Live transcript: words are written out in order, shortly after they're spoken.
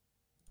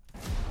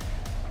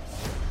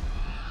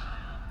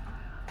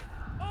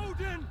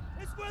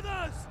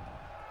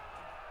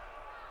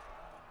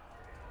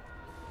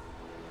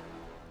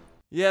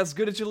Yes,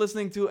 good that you're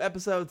listening to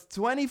episode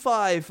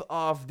 25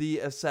 of the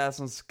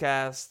Assassin's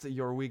Cast,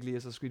 your weekly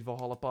Assassin's Creed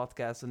Valhalla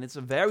podcast. And it's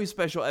a very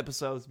special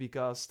episode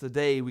because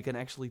today we can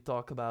actually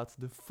talk about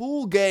the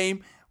full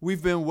game.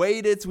 We've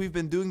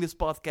been doing this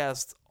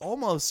podcast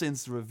almost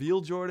since the reveal,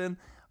 Jordan.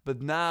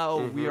 But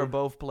now we are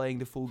both playing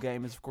the full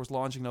game. It's, of course,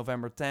 launching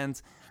November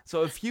 10th.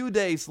 So a few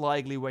days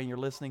likely when you're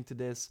listening to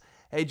this.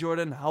 Hey,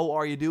 Jordan, how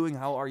are you doing?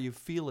 How are you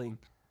feeling?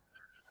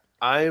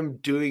 I am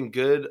doing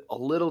good. A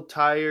little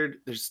tired.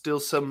 There's still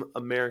some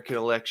American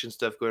election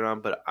stuff going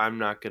on, but I'm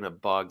not going to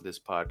bog this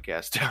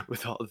podcast down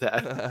with all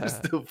that. I'm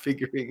still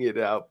figuring it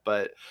out,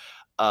 but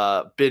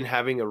been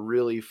having a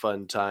really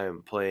fun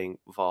time playing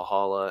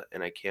Valhalla,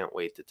 and I can't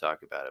wait to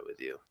talk about it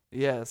with you.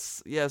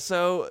 Yes, yeah.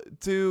 So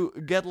to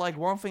get like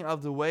one thing out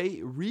of the way,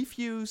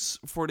 reviews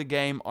for the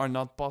game are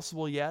not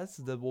possible yet.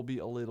 That will be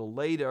a little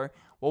later.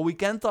 What we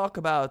can talk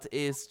about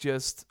is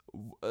just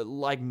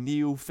like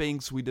new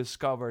things we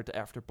discovered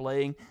after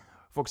playing.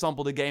 For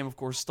example, the game of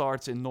course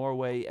starts in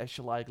Norway, as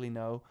you likely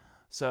know.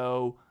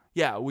 So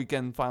yeah, we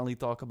can finally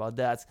talk about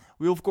that.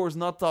 We will of course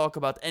not talk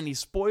about any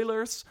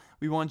spoilers.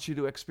 We want you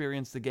to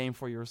experience the game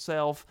for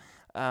yourself.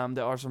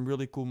 There are some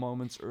really cool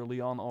moments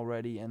early on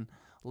already, and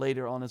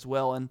later on as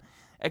well. And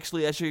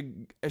actually, as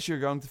you're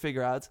going to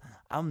figure out,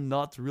 I'm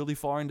not really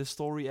far in the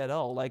story at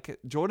all. Like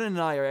Jordan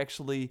and I are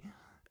actually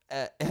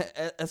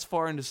as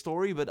far in the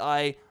story, but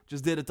I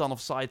just did a ton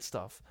of side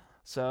stuff.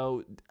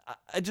 So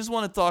I just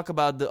want to talk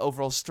about the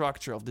overall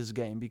structure of this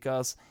game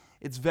because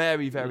it's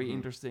very, very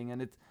interesting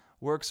and it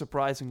works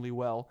surprisingly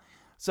well.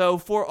 So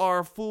for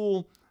our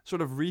full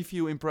sort of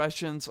review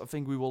impressions, I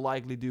think we will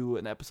likely do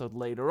an episode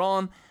later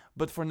on.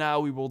 But for now,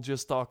 we will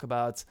just talk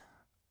about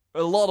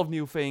a lot of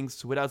new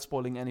things without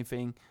spoiling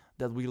anything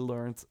that we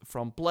learned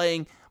from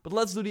playing. But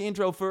let's do the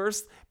intro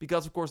first,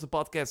 because of course the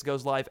podcast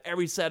goes live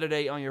every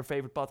Saturday on your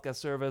favorite podcast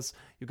service.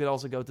 You can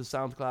also go to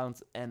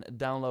SoundCloud and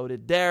download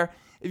it there.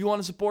 If you want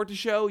to support the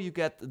show, you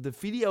get the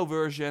video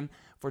version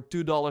for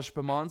 $2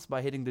 per month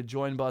by hitting the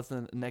join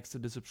button next to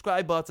the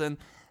subscribe button.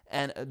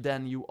 And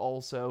then you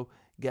also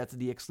get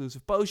the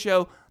exclusive post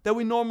show that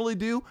we normally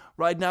do.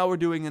 Right now we're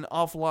doing an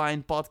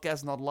offline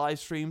podcast, not live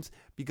streams,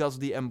 because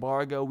of the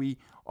embargo. We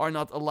are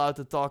not allowed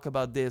to talk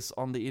about this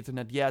on the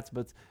internet yet,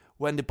 but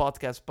when the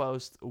podcast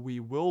posts,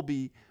 we will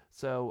be.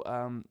 So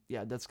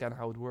yeah, that's kind of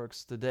how it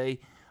works today.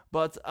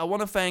 But I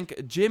want to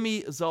thank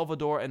Jimmy,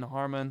 Salvador, and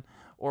Herman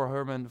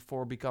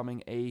for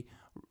becoming a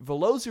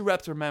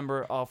Velociraptor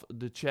member of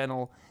the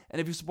channel.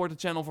 And if you support the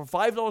channel for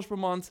 $5 per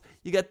month,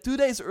 you get 2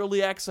 days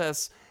early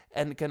access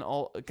and can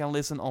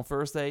listen on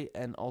Thursday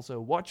and also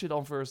watch it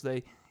on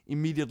Thursday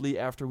immediately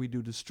after we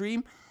do the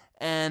stream.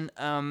 And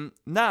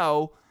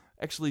now,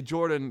 actually,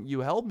 Jordan, you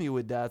helped me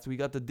with that. We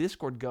got the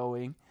Discord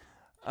going.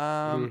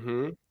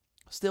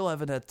 Still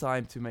haven't had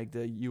time to make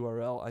the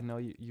URL. I know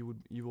you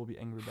will be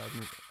angry about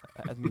me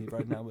at me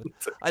right now, but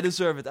I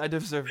deserve it.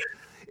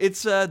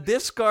 It's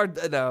Discord.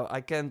 No, I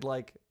can't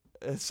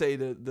say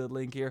the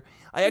link here.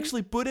 I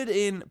actually put it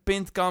in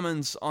pinned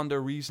comments on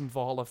the recent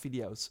Valhalla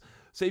videos.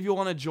 So if you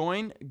want to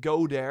join,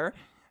 go there.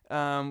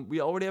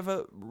 We already have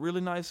a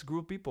really nice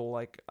group of people.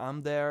 Like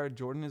I'm there,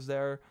 Jordan is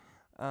there.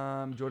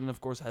 Jordan,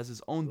 of course, has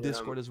his own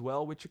Discord as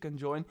well, which you can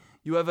join.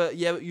 You have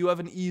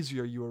an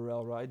easier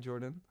URL, right,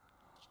 Jordan?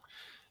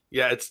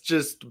 Yeah, it's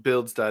just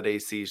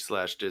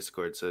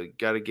builds.ac/Discord. So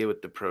got to get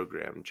with the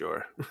program,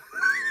 Jor.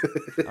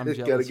 I'm jealous.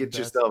 Got to get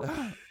yourself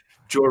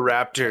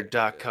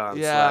joraptor.com.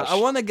 Yeah, I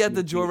want to get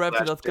the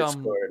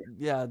joraptor.com.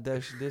 Yeah,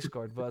 dash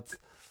Discord, but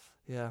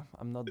yeah,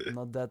 I'm not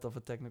that of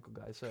a technical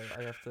guy, so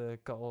I have to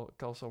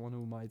call someone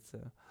who might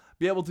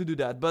be able to do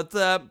that. But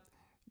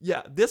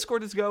yeah,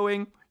 Discord is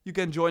going. You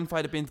can join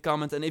via the pinned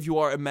comment, and if you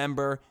are a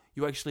member,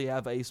 you actually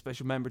have a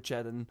special member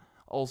chat, and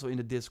also in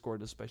the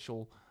Discord a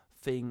special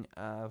thing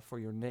for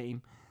your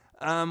name.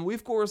 We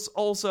of course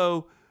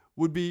also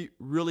would be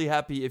really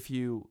happy if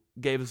you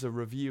gave us a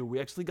review. We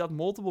actually got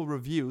multiple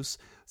reviews,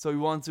 so we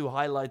want to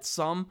highlight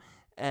some.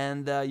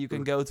 And you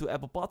can go to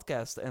Apple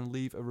Podcast and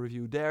leave a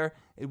review there.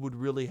 It would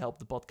really help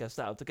the podcast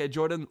out. Okay,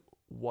 Jordan,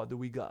 what do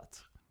we got?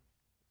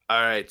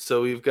 All right,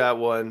 so we've got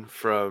one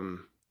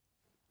from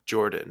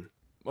Jordan,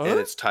 and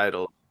it's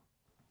titled,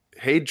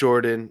 "Hey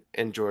Jordan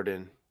and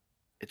Jordan,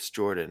 it's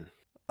Jordan."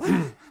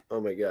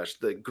 Oh my gosh,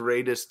 the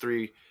greatest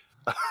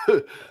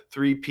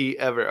 3P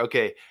ever.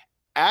 Okay,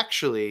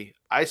 actually,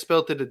 I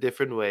spelt it a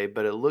different way,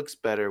 but it looks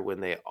better when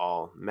they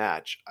all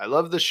match. I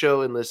love the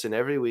show and listen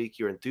every week.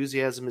 Your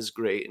enthusiasm is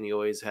great, and you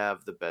always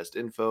have the best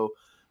info.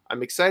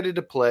 I'm excited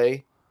to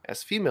play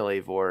as female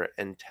Eivor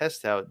and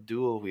test out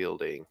dual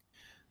wielding.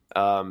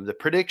 The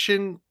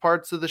prediction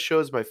parts of the show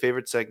is my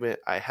favorite segment.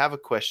 I have a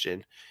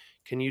question.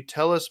 Can you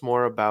tell us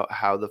more about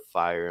how the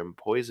fire and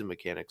poison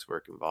mechanics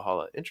work in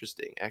Valhalla?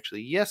 Interesting.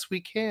 Actually, yes,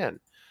 we can.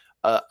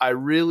 I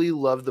really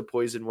love the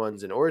poison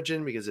ones in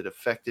Origin because it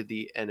affected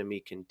the enemy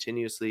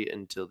continuously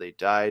until they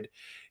died,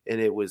 and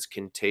it was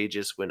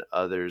contagious when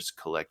others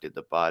collected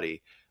the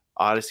body.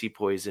 Odyssey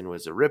Poison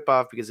was a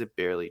ripoff because it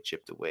barely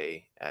chipped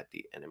away at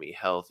the enemy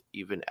health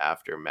even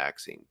after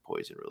maxing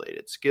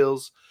poison-related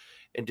skills.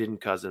 and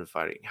didn't cause them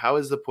fighting. How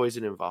is the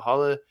poison in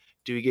Valhalla?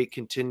 Do we get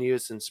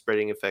continuous and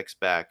spreading effects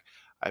back?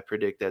 I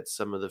predict that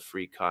some of the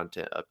free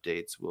content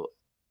updates will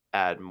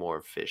add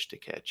more fish to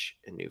catch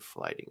and new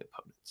fighting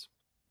opponents.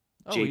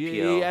 Oh, he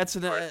JPL. adds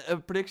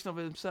a prediction of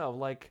himself.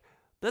 Like,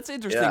 that's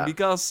interesting Yeah.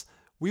 because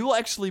we will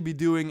actually be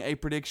doing a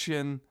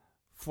prediction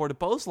for the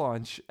post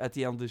launch at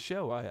the end of the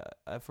show.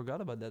 I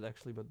forgot about that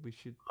actually, but we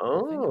should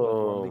think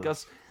about one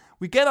because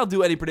we cannot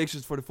do any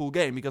predictions for the full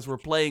game because we're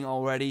playing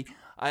already.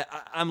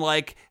 I'm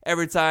like,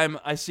 every time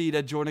I see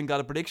that Jordan got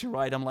a prediction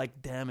right, I'm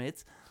like, damn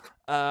it.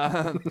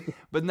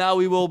 But now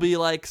we will be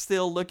like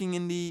still looking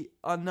in the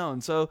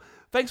unknown. So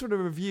thanks for the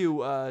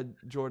review,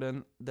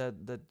 Jordan.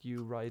 That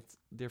you write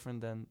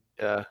different than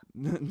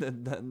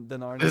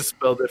than Arne. It's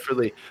spelled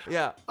differently.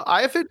 Yeah,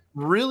 I haven't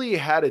really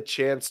had a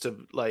chance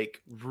to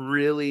like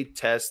really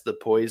test the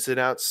poison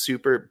out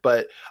super,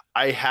 but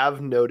I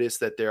have noticed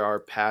that there are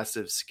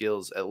passive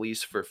skills, at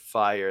least for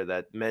fire,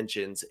 that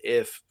mentions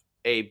if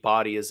a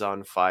body is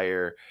on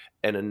fire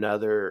and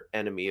another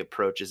enemy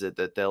approaches it,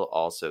 that they'll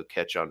also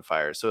catch on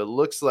fire. So it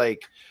looks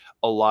like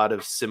a lot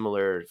of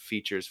similar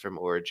features from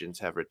Origins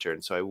have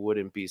returned. So I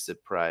wouldn't be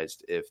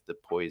surprised if the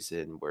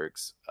poison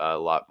works a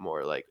lot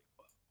more like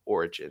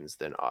Origins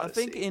than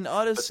Odyssey. I think in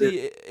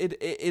Odyssey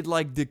it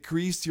like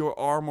decreased your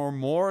armor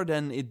more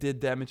than it did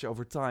damage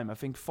over time. I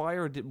think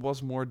fire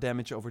was more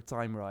damage over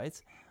time,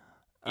 right?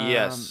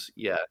 Yes.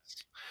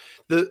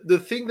 The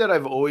thing that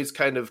I've always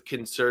kind of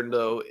concerned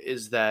though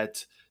is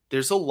that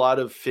there's a lot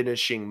of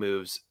finishing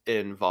moves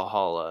in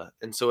Valhalla,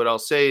 and so what I'll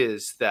say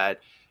is that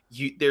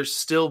there's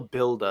still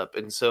build up,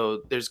 and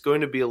so there's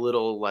going to be a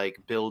little like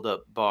build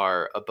up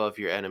bar above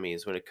your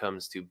enemies when it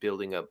comes to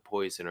building up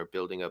poison or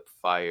building up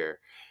fire.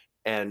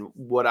 And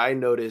what I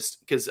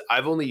noticed, because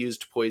I've only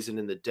used poison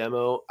in the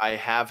demo, I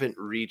haven't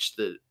reached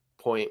the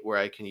point where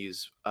I can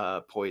use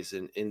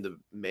poison in the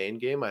main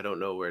game. I don't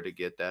know where to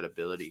get that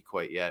ability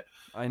quite yet.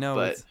 I know,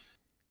 but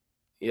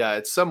yeah,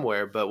 it's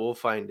somewhere, but we'll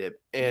find it.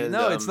 And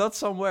no, it's not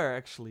somewhere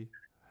actually.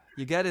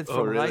 You get it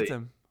from an really?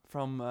 item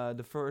from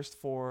the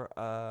first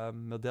 4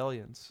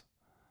 medallions.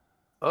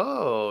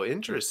 Oh,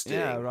 interesting.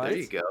 Yeah, right? There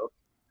you go.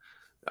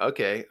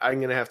 Okay,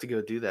 I'm gonna have to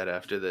go do that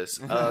after this,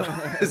 so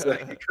I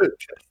can go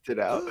test it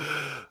out.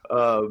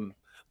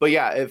 But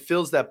yeah, it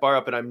fills that bar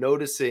up, and I'm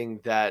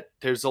noticing that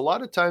there's a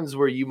lot of times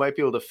where you might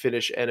be able to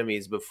finish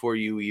enemies before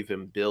you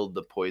even build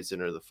the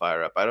poison or the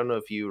fire up. I don't know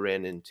if you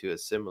ran into a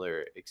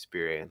similar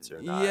experience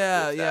or not.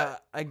 Yeah,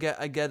 I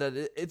get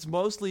it. It's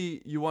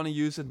mostly you want to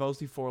use it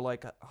mostly for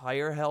like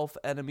higher health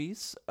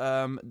enemies.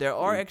 There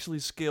are actually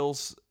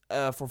skills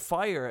for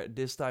fire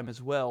this time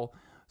as well.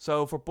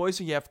 So for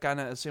poison, you have kind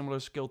of a similar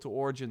skill to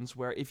Origins,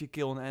 where if you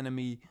kill an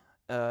enemy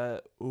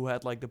who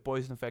had like the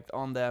poison effect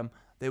on them,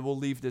 they will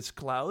leave this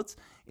cloud.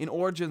 In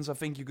Origins, I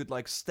think you could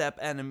like stab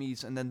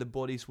enemies, and then the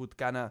bodies would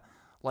kind of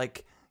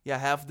like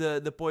have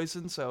the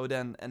poison. So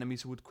then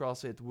enemies who would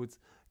cross it would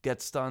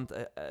get stunned,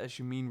 as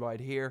you mean right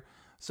here.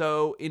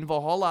 So in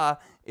Valhalla,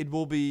 it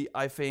will be,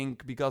 I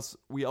think, because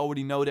we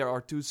already know there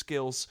are 2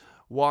 skills.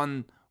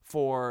 One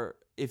for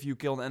if you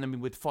kill an enemy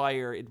with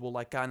fire, it will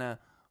like kind of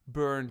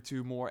burn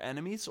to more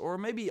enemies, or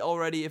maybe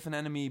already if an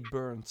enemy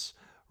burns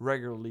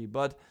regularly.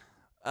 But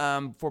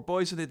for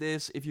poison, it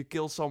is if you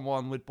kill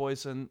someone with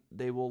poison,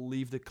 they will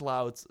leave the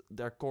cloud,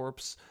 their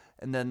corpse,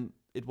 and then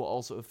it will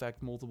also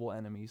affect multiple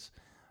enemies.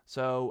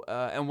 So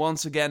and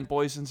once again,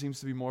 poison seems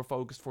to be more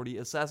focused for the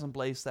assassin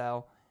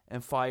playstyle,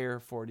 and fire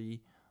for the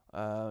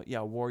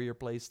warrior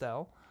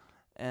playstyle.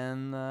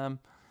 And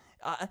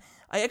I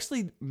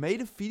actually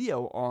made a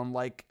video on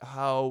like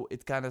how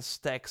it kind of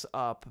stacks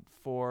up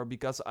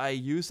because I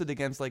used it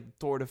against like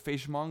Thor the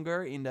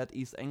Fishmonger in that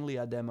East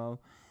Anglia demo.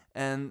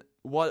 And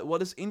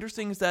what is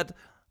interesting is that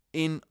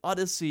in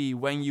Odyssey,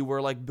 when you were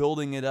like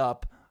building it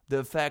up, the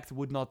effect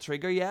would not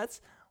trigger yet.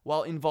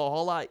 While in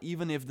Valhalla,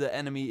 even if the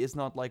enemy is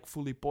not like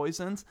fully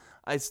poisoned,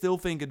 I still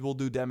think it will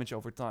do damage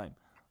over time.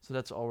 So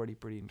that's already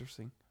pretty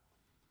interesting.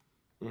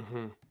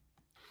 Mm-hmm.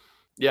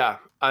 Yeah,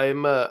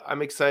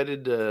 I'm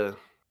excited to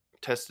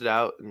test it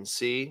out and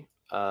see.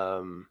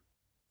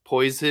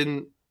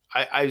 Poison,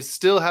 I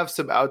still have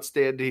some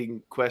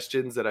outstanding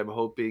questions that I'm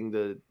hoping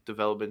the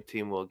development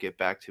team will get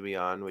back to me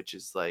on, which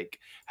is like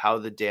how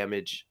the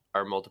damage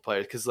are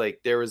multipliers, because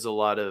like there was a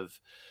lot of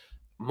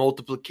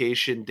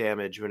multiplication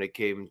damage when it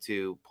came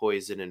to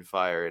poison and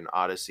fire in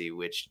Odyssey,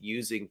 which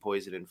using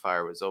poison and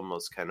fire was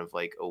almost kind of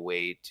like a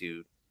way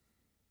to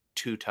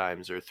 2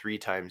 times or 3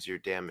 times your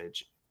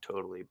damage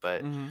totally.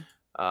 But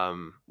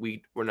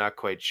we're not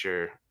quite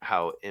sure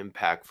how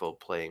impactful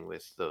playing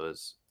with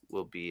those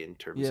will be in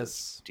terms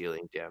of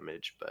dealing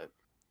damage, but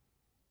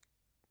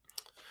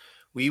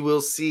we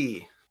will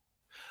see.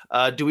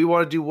 Do we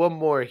want to do one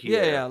more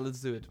here? Yeah,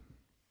 let's do it.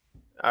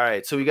 All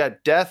right, so we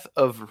got Death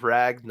of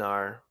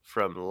Ragnar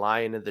from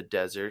Lion of the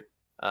Desert.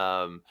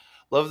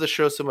 Love the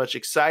show so much.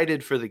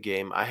 Excited for the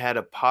game. I had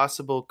a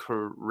possible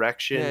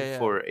correction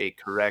for a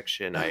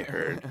correction, I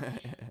heard.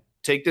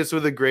 Take this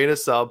with a grain of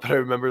salt, but I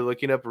remember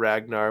looking up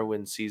Ragnar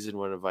when season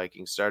 1 of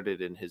Vikings started,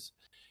 and his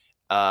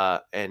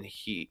And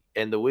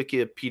the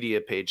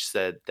Wikipedia page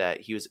said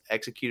that he was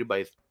executed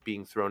by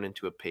being thrown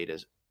into a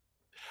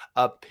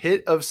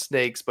pit of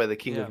snakes by the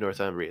king Yeah. of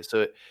Northumbria.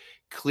 So it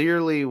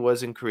clearly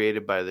wasn't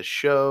created by the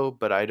show,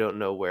 but I don't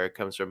know where it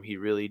comes from. He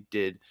really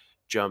did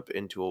jump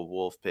into a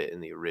wolf pit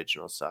in the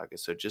original saga.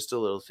 So just a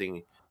little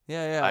thing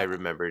Yeah, I yeah.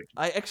 remembered.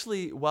 I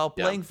actually, while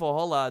Yeah. playing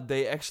Valhalla,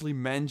 they actually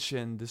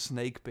mentioned the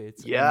snake pit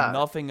and Yeah.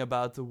 nothing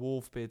about the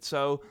wolf pit.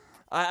 So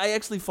I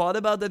actually thought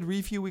about that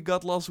review we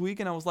got last week,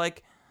 and I was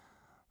like,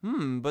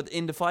 but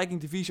in the Viking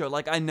TV show,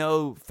 like I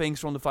know things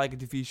from the Viking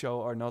TV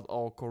show are not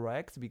all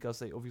correct because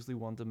they obviously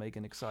want to make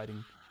an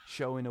exciting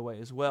show in a way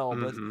as well.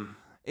 But Mhm.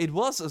 it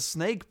was a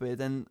snake pit,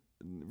 and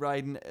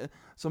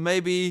so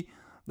maybe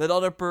that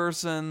other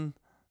person,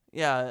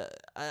 yeah,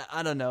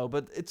 I don't know,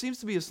 but it seems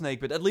to be a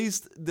snake pit. At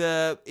least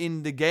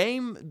in the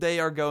game they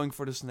are going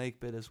for the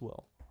snake pit as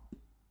well.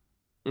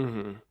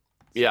 Mhm.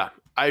 Yeah,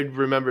 I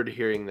remembered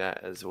hearing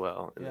that as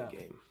well in Yeah. the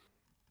game.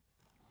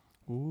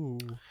 Ooh.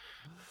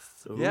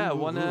 Yeah,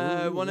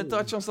 wanna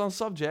touch on some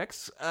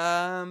subjects.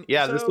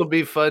 Yeah, this will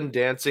be fun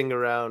dancing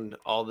around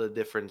all the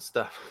different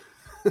stuff.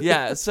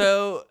 Yeah,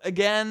 so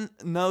again,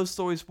 no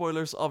story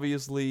spoilers,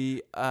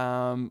 obviously.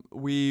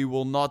 We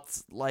will not,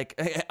 like,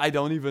 I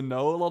don't even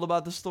know a lot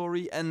about the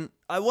story, and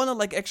I want to,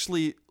 like,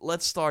 actually,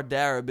 let's start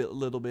there a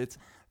little bit.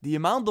 The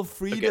amount of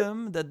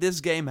freedom that this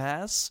game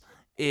has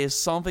is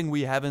something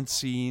we haven't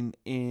seen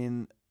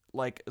in,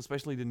 like,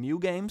 especially the new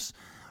games.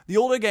 The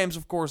older games,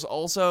 of course,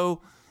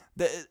 also,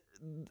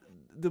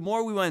 the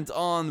more we went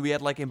on, we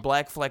had, like, in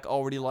Black Flag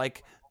already,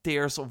 like,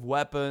 tiers of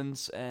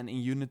weapons, and in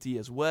Unity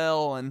as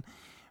well,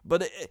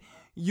 but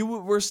you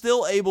were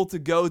still able to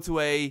go to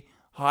a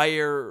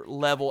higher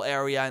level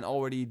area and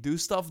already do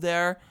stuff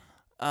there.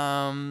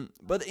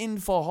 But in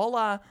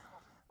Valhalla,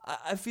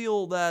 I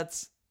feel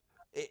that,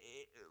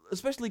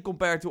 especially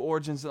compared to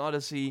Origins and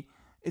Odyssey,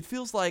 it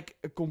feels like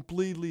a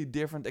completely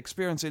different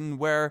experience in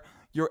where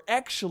you're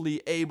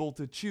actually able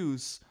to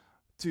choose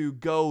to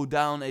go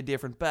down a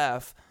different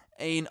path.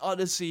 In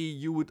Odyssey,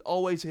 you would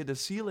always hit a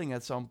ceiling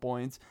at some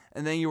point,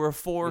 and then you were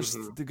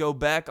forced to go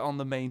back on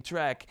the main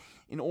track.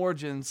 In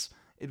Origins,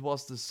 it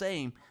was the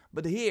same.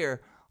 But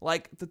here,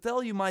 like, to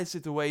tell you my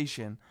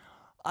situation,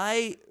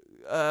 I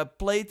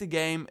played the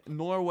game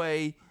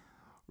Norway.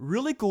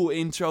 Really cool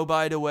intro,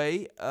 by the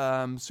way.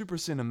 Super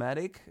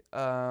cinematic.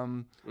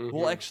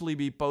 We'll actually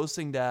be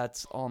posting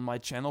that on my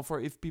channel for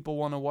if people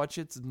want to watch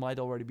it. It might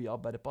already be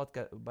up by the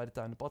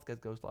time the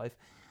podcast goes live.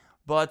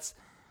 But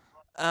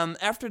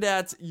after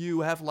that,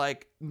 you have,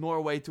 like,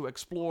 Norway to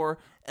explore.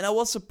 And I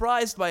was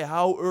surprised by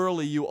how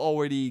early you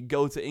already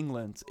go to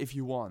England if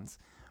you want.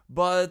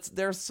 But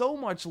there's so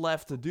much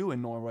left to do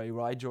in Norway,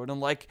 right, Jordan?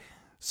 Like,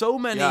 so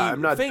many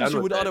things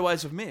you would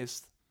otherwise have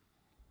missed.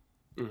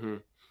 Mm-hmm.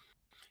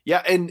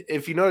 Yeah, and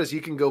if you notice,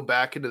 you can go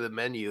back into the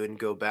menu and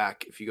go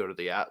back if you go to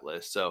the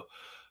Atlas. So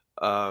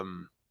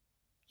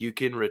you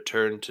can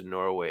return to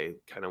Norway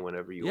kind of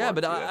whenever you want. Yeah,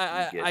 but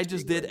I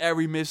just did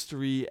every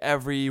mystery,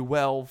 every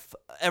wealth,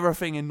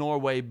 everything in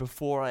Norway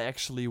before I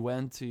actually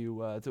went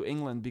to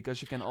England,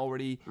 because you can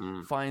already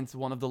find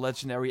one of the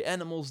legendary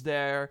animals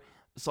there,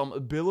 some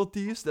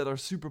abilities that are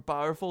super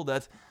powerful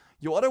that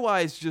you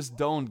otherwise just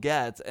don't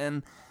get.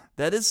 And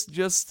that is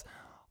just,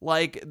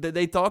 like,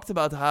 they talked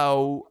about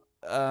how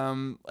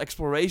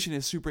exploration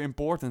is super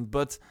important,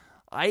 but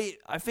I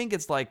think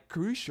it's, like,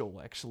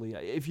 crucial, actually.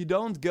 If you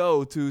don't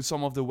go to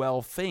some of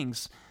the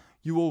things,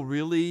 you will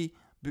really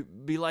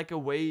be like a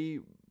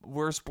way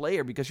worse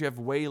player, because you have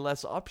way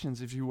less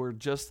options if you were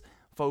just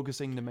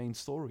focusing the main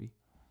story.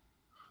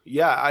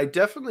 Yeah, I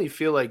definitely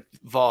feel like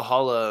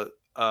Valhalla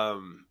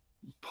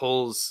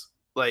pulls,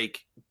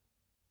 like,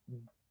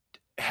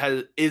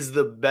 is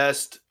the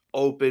best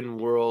open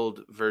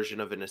world version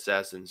of an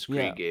Assassin's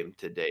Creed game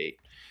to date,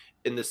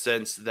 in the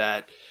sense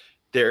that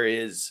there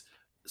is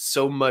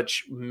so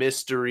much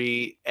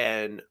mystery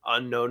and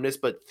unknownness,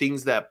 but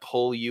things that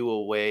pull you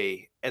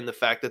away, and the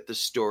fact that the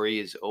story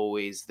is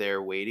always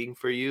there waiting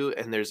for you,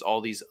 and there's all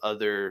these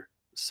other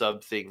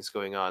sub things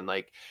going on.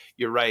 Like,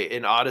 you're right,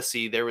 in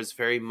Odyssey there was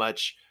very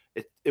much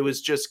it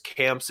was just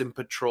camps and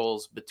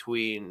patrols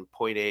between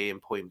point A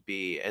and point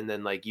B, and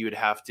then, like, you would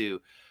have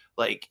to,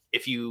 like,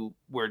 if you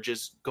were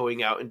just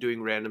going out and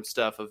doing random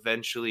stuff,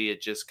 eventually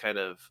it just kind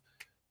of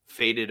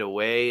faded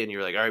away, and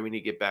you're like, all right, we need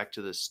to get back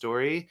to the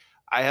story.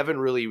 I haven't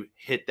really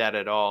hit that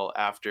at all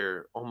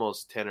after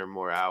almost 10 or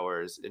more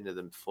hours into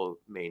the full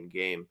main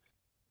game.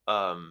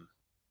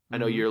 I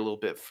know you're a little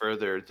bit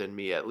further than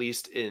me, at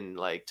least in,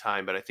 like,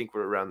 time, but I think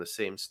we're around the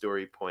same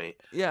story point.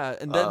 Yeah,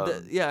 and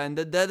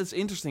that is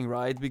interesting,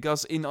 right?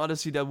 Because in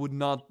Odyssey that would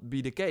not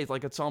be the case.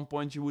 Like, at some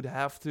point you would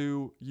have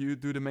to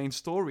do the main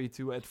story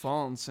to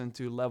advance and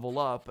to level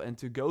up and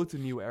to go to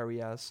new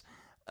areas.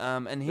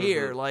 And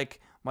here,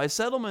 like, my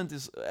settlement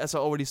is, as I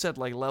already said,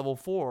 like, level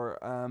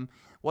 4.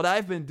 What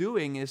I've been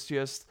doing is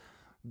just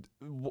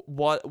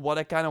what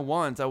I kind of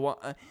want. I want,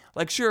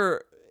 like,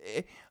 sure,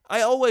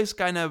 I always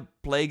kind of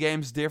play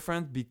games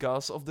different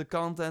because of the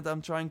content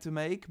I'm trying to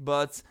make.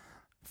 But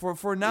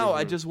for now,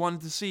 I just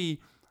wanted to see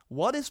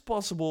what is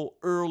possible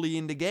early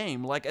in the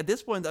game. Like, at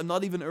this point, I'm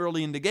not even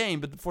early in the game,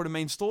 but for the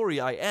main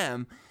story, I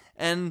am.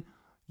 And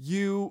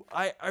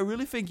I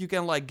really think you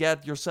can, like,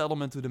 get your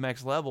settlement to the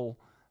max level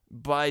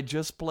by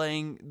just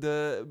playing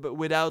but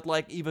without,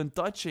 like, even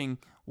touching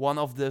one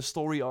of the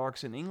story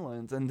arcs in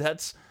England. And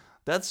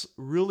that's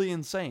really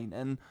insane.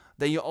 And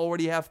then you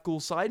already have cool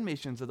side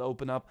missions that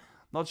open up.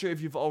 Not sure if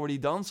you've already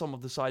done some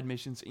of the side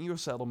missions in your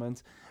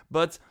settlement,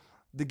 but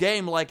the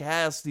game, like,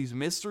 has these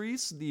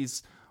mysteries,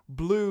 these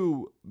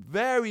blue,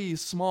 very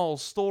small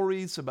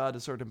stories about a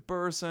certain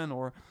person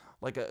or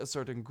like a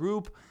certain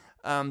group.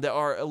 There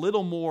are a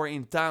little more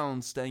in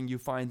towns than you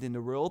find in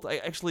the world. I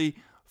actually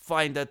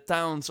find that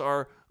towns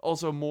are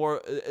also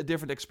more a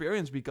different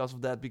experience because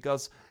of that,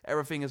 because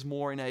everything is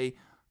more in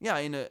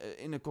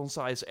a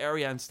concise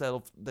area instead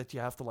of that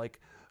you have to, like,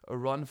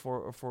 run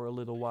for a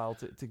little while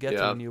to get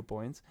to a new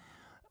point.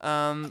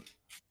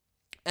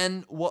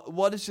 And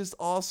what is just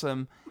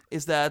awesome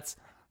is that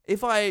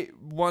if I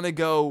want to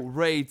go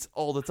raid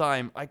all the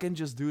time, I can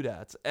just do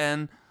that.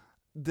 And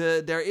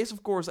there is,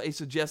 of course, a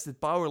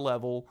suggested power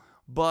level,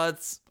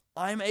 but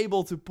I'm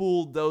able to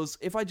pull those.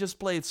 If I just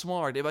play it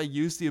smart, if I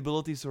use the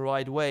abilities the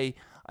right way,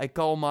 I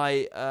call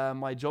my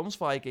Joms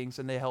Vikings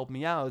and they help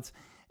me out.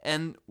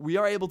 And we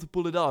are able to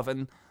pull it off.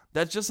 And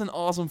that's just an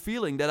awesome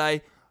feeling that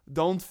I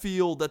don't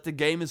feel that the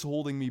game is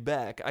holding me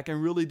back. I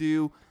can really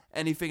do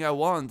anything I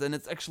want. And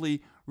it's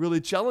actually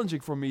really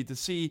challenging for me to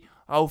see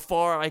how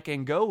far I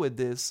can go with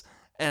this.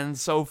 And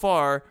so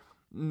far,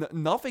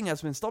 nothing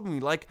has been stopping me.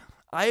 Like,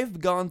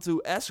 I've gone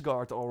to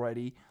Asgard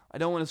already. I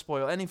don't want to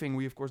spoil anything.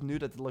 We, of course, knew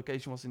that the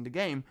location was in the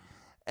game.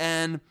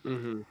 And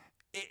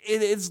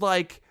it's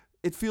like,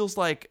 it feels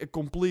like a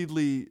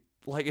completely,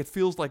 like, it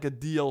feels like a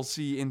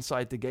DLC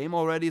inside the game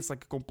already. It's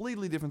like a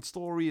completely different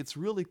story. It's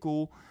really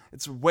cool.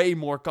 It's way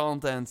more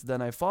content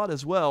than I thought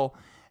as well.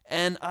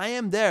 And I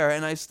am there,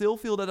 and I still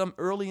feel that I'm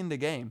early in the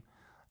game.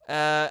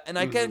 And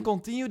I can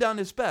continue down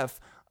this path.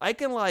 I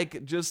can,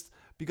 like, just,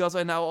 because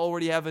I now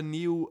already have a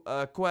new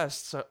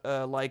quest,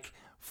 like,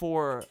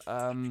 for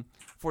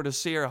the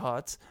Seer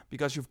Hut,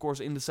 because you, of course,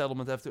 in the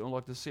settlement have to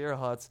unlock the Seer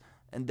Hut,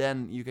 and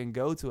then you can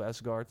go to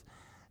Asgard.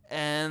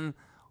 And,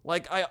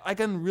 like, I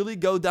can really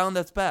go down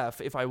that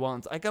path if I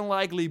want. I can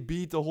likely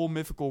beat the whole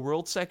Mythical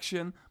World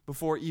section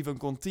before even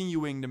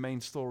continuing the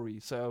main story.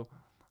 So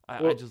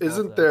I just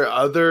isn't there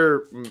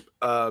other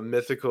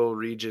mythical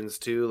regions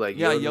too, like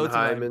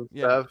Jotunheim and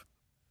stuff?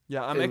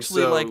 Yeah, I'm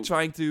actually like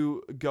trying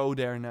to go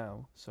there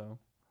now. So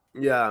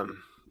yeah,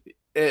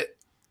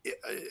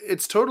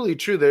 it's totally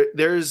true.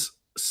 There's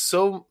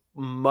so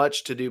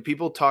much to do.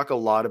 People talk a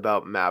lot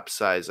about map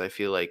size, I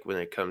feel like, when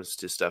it comes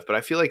to stuff, but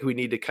I feel like we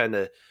need to kind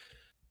of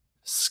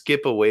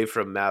skip away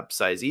from map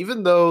size,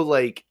 even though,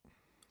 like,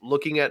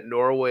 looking at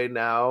Norway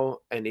now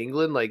and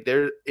England, like,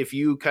 there, if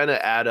you kind of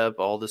add up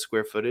all the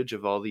square footage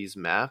of all these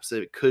maps,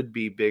 it could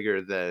be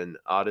bigger than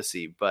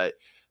Odyssey, but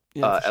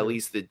at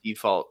least the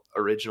default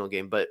original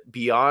game. But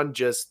beyond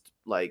just,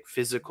 like,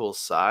 physical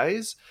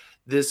size,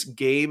 this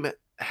game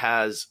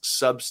has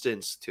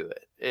substance to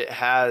it. It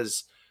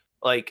has,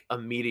 like, a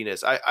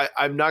meatiness.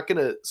 I'm not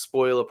gonna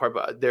spoil a part,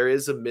 but there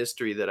is a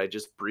mystery that I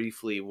just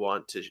briefly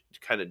want to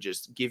kind of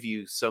just give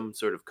you some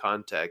sort of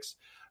context.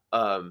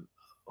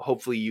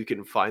 Hopefully you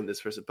can find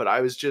this person, but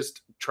I was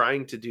just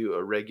trying to do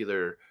a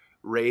regular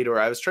raid, or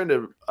I was trying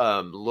to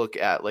look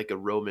at, like, a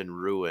Roman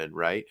ruin,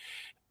 right?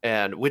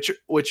 And which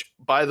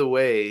by the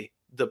way,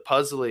 the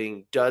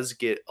puzzling does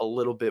get a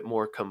little bit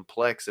more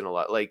complex and a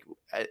lot, like,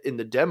 in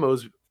the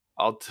demos.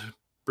 I'll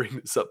bring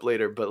this up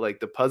later, but, like,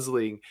 the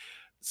puzzling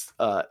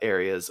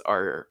areas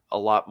are a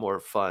lot more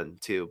fun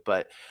too.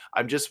 But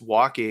I'm just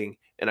walking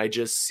and I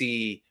just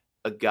see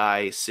a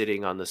guy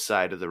sitting on the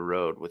side of the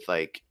road with,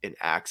 like, an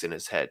axe in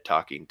his head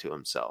talking to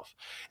himself.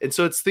 And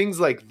so it's things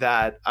like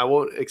that. I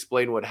won't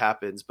explain what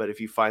happens, but if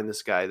you find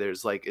this guy,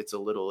 there's, like, it's a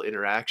little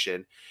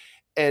interaction.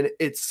 And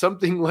it's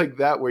something like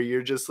that where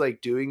you're just,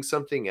 like, doing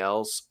something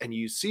else and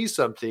you see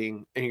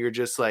something and you're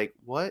just like,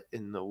 what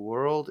in the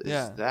world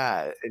is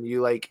that? And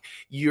you, like,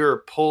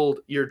 you're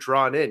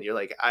drawn in. You're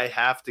like, I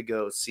have to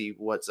go see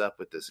what's up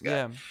with this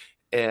guy.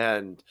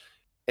 And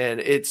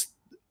it's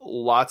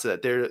lots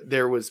of that.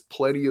 There was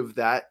plenty of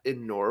that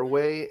in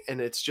Norway,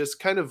 and it's just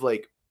kind of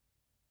like,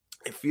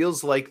 it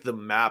feels like the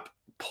map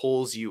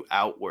pulls you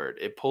outward.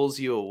 It pulls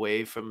you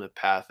away from the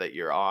path that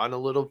you're on a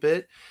little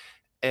bit.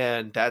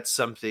 And that's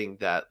something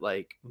that,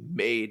 like,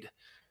 made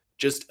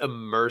just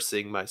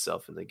immersing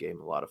myself in the game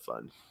a lot of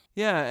fun.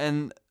 Yeah,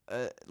 and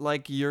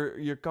like,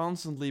 you're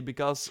constantly,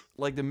 because,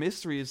 like, the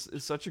mystery is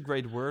such a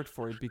great word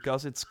for it,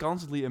 because it's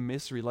constantly a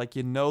mystery. Like,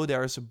 you know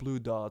there's a blue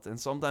dot, and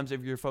sometimes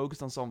if you're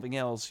focused on something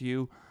else,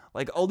 you,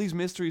 like, all these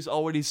mysteries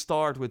already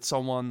start with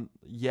someone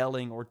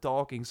yelling or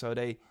talking, so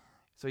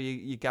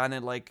you kind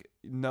of, like,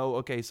 know,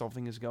 okay,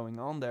 something is going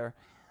on there.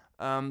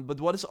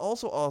 But what is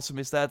also awesome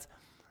is that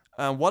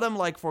what I'm,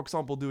 like, for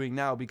example, doing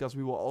now, because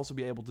we will also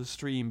be able to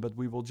stream, but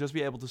we will just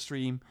be able to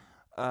stream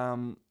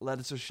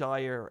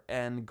Leicestershire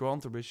and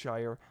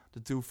Grantabridgeshire, the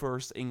two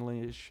first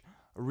English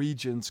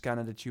regions kind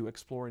of that you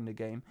explore in the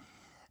game.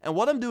 And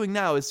what I'm doing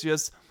now is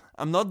just,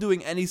 I'm not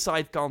doing any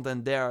side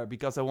content there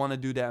because I want to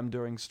do them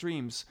during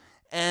streams.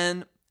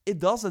 And it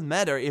doesn't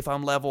matter if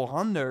I'm level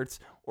 100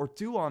 or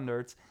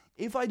 200.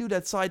 If I do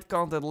that side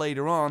content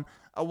later on,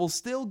 I will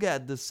still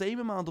get the same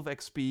amount of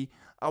XP.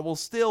 I will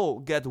still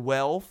get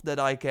wealth that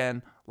I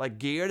can, like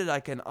gear that I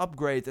can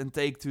upgrade and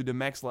take to the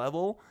max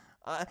level.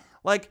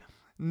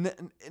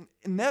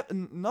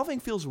 Nothing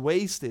feels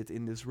wasted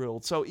in this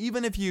world. So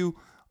even if you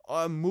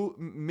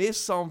miss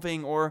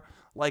something or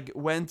like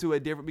went to a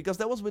different, because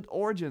that was with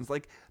Origins,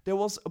 like there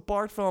was,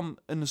 apart from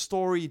a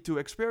story to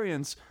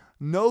experience,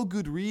 no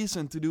good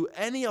reason to do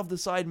any of the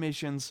side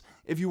missions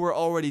if you were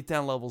already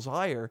 10 levels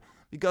higher,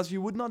 because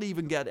you would not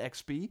even get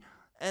XP,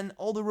 and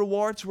all the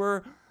rewards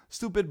were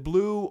stupid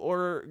blue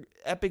or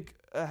epic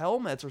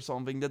helmets or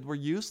something that were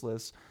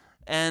useless.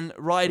 And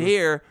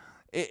here,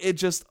 it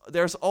just,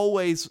 there's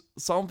always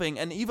something.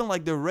 And even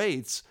like the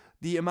raids,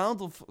 the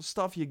amount of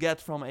stuff you get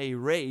from a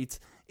raid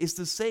is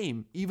the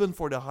same, even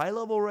for the high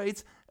level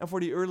raids and for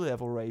the early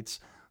level raids.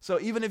 So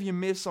even if you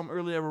miss some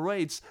early level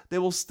raids, they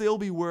will still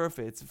be worth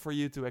it for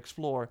you to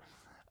explore.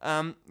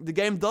 The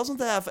game doesn't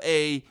have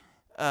a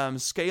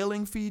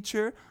scaling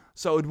feature,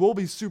 so it will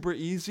be super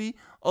easy.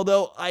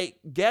 Although I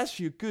guess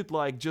you could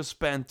like just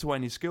spend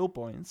 20 skill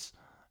points,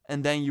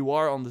 and then you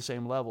are on the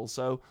same level.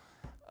 So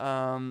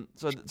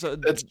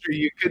that's true.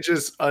 You could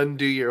just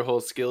undo your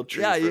whole skill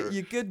tree. Yeah,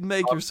 you could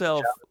make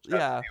yourself.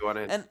 Yeah,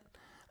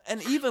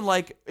 and even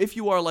like if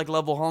you are like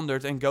level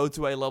 100 and go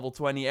to a level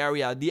 20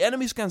 area, the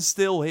enemies can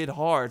still hit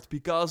hard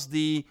because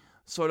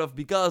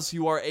because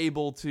you are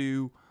able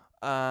to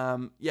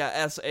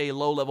as a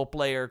low level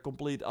player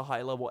complete a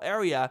high level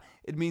area.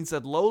 It means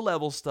that low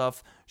level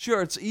stuff,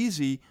 sure, it's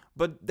easy,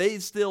 but they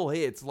still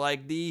hit.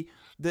 Like the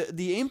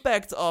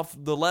impact of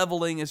the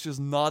leveling is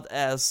just not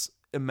as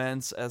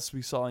immense as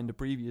we saw in the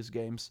previous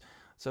games.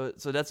 So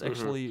that's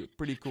actually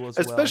pretty cool as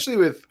well. Especially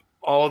with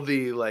all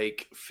the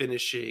like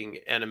finishing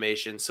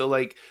animation. So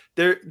like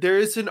there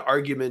is an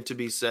argument to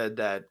be said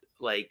that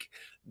like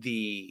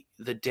the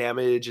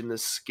damage and the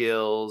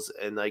skills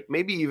and like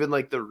maybe even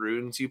like the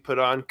runes you put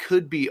on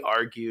could be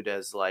argued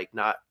as like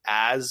not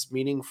as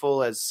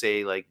meaningful as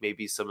say like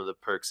maybe some of the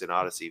perks in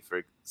Odyssey.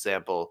 For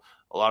example,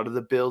 a lot of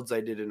the builds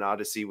I did in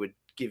Odyssey would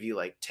give you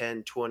like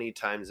 10-20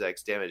 times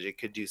X damage. It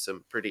could do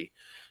some pretty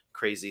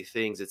crazy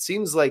things. It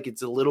seems like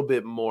it's a little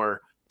bit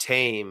more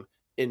tame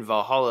in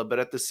Valhalla, but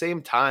at the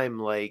same time,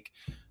 like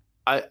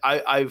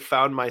I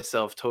found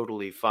myself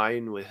totally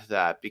fine with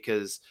that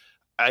because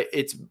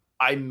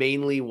I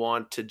mainly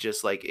want to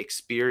just like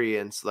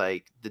experience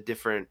like the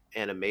different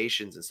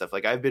animations and stuff.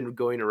 Like I've been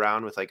going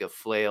around with like a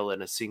flail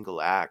and a single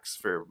axe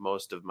for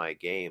most of my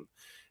game,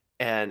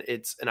 and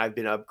I've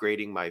been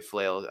upgrading my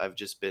flail. I've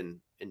just been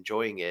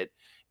enjoying it,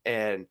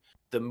 and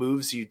the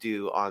moves you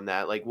do on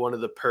that, like one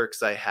of the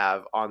perks I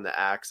have on the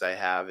axe I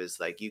have is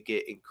like you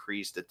get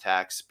increased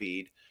attack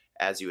speed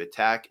as you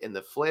attack, and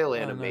the flail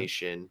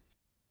animation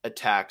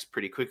attacks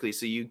pretty quickly,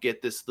 so you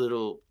get this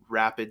little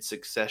rapid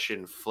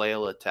succession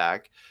flail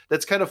attack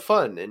that's kind of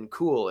fun and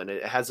cool, and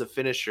it has a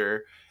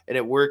finisher, and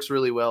it works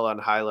really well on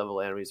high level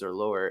enemies or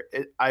lower.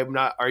 I'm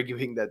not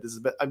arguing that this is,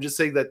 but I'm just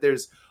saying that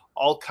there's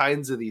all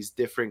kinds of these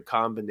different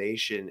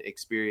combination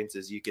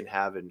experiences you can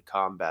have in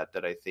combat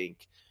that I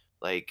think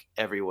like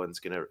everyone's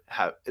gonna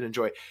have and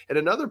enjoy. And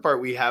another part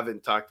we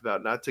haven't talked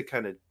about, not to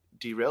kind of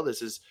derail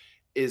this,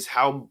 is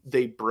how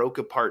they broke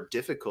apart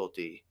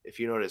difficulty. If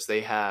you notice,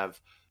 they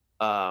have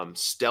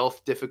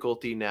stealth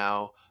difficulty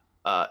now,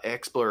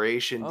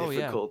 exploration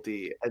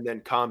difficulty, and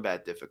then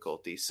combat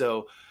difficulty.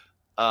 So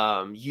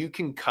you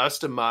can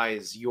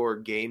customize your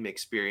game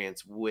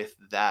experience with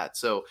that.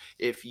 So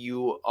if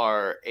you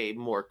are a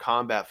more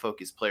combat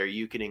focused player,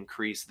 you can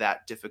increase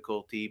that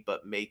difficulty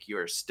but make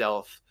your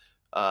stealth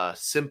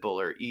simple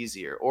or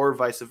easier, or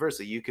vice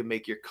versa. You can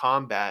make your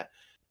combat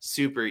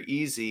super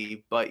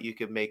easy, but you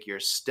can make your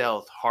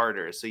stealth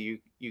harder. So you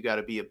got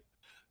to be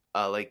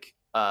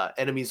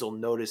enemies will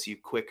notice you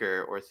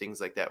quicker or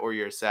things like that, or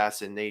your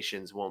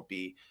assassinations won't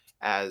be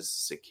as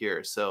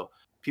secure. So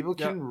people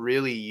can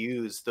really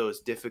use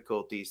those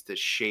difficulties to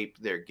shape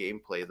their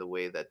gameplay the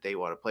way that they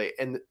want to play.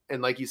 And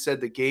like you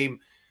said, the game,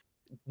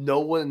 no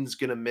one's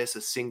gonna miss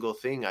a single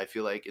thing, I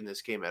feel like, in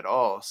this game at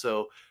all.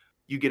 So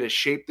you get to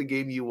shape the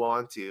game you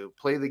want to,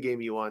 play the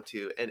game you want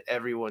to, and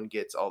everyone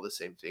gets all the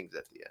same things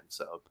at the end.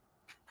 So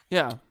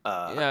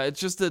it's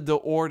just that the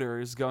order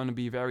is going to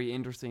be very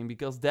interesting,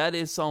 because that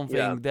is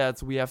something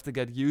that we have to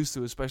get used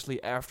to,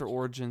 especially after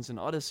Origins and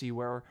Odyssey,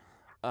 where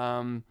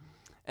after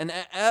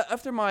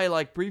my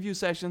like preview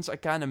sessions, I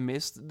kind of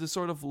missed the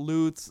sort of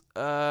loot,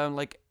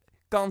 like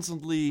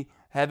constantly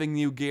having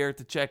new gear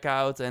to check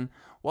out. And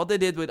what they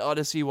did with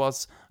Odyssey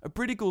was a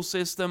pretty cool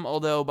system,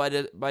 although by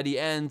the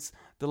end,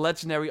 the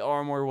legendary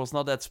armor was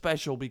not that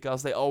special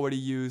because they already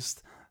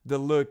used the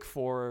look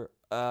for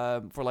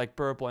like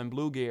purple and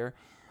blue gear.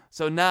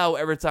 So now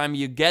every time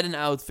you get an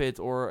outfit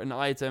or an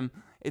item,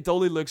 it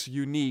totally looks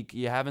unique.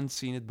 You haven't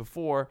seen it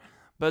before.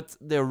 But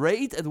the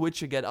rate at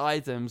which you get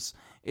items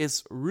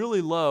is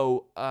really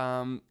low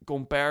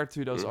compared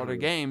to those other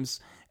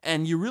games.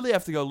 and you really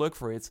have to go look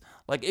for it.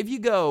 Like, if you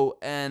go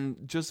and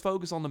just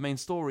focus on the main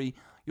story,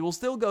 you will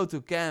still go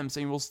to camps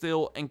and you will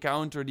still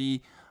encounter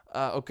the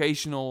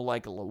occasional,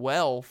 like,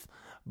 wealth,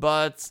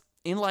 but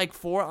in, like,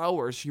 4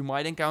 hours, you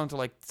might encounter,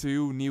 like,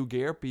 2 new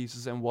gear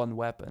pieces and 1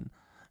 weapon.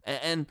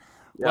 And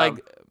like,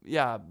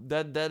 yeah,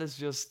 that is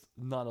just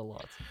not a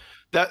lot.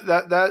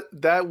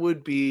 That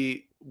would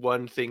be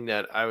one thing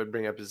that I would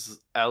bring up is,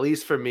 at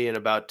least for me, in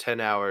about 10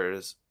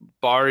 hours,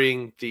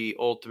 barring the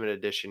Ultimate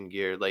Edition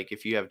gear, like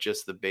if you have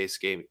just the base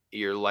game,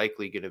 you're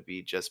likely going to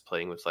be just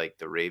playing with like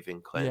the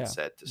Raven Clan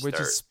set to start. Which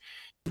is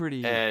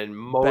pretty and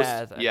most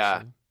bad,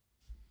 actually.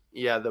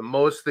 The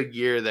most the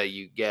gear that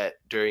you get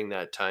during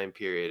that time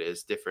period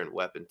is different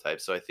weapon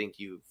types. So I think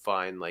you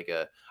find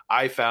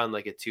I found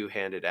like a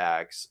 2-handed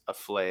axe, a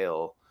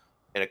flail,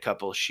 and a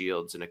couple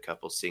shields and a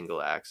couple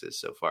single axes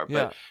so far.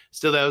 But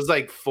still, that was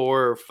like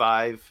 4 or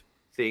 5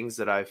 things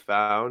that I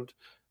found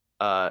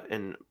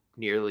in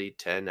nearly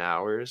 10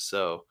 hours.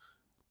 So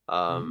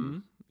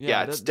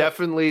it's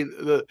definitely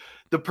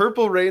the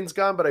purple rain's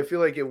gone, but I feel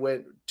like it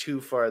went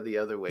too far the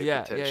other way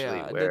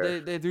potentially.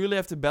 Where they really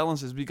have to balance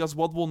this, because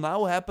what will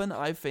now happen,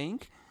 I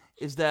think,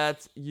 is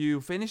that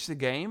you finish the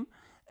game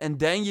and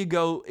then you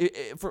go.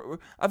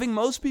 I think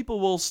most people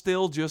will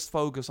still just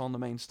focus on the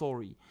main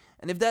story.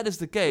 And if that is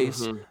the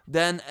case,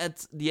 then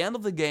at the end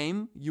of the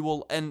game, you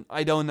will, and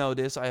I don't know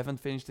this, I haven't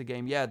finished the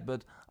game yet,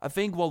 but I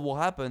think what will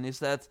happen is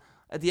that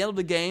at the end of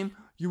the game,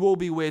 you will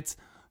be with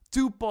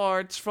 2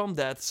 parts from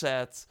that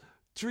set,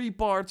 3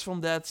 parts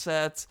from that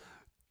set,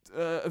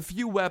 a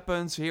few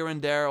weapons here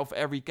and there of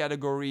every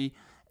category,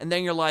 and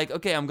then you're like,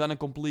 okay, I'm gonna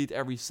complete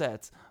every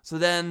set. So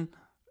then,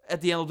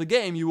 at the end of the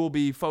game, you will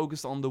be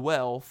focused on the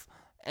wealth,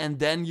 and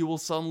then you will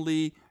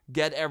suddenly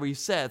get every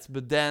set,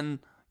 but then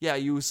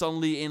you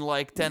suddenly in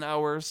like 10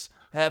 hours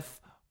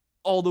have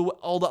all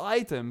the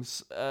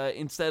items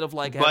instead of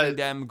like having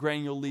them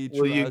granularly.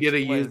 Well, you get to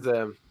use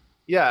them.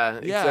 Yeah,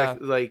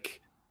 exactly.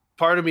 Like,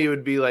 part of me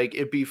would be like,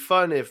 it'd be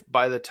fun if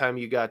by the time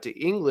you got to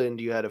England,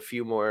 you had a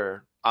few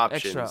more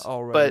options. Extra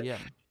already,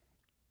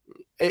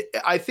 but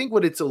I think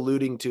what it's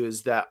alluding to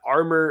is that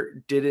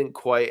armor didn't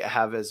quite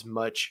have as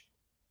much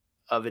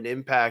of an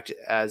impact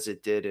as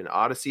it did in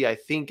Odyssey. I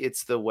think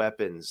it's the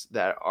weapons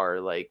that are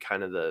like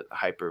kind of the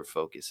hyper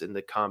focus and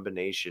the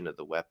combination of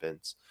the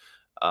weapons,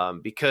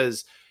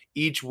 because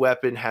each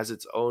weapon has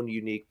its own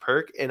unique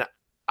perk. And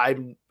I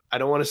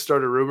don't want to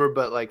start a rumor,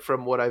 but like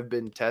from what I've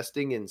been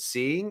testing and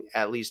seeing,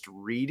 at least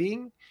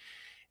reading,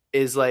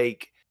 is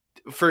like,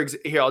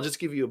 here, I'll just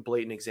give you a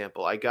blatant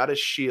example. I got a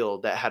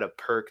shield that had a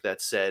perk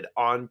that said,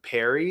 on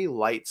parry,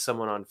 light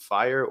someone on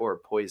fire or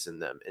poison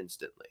them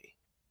instantly.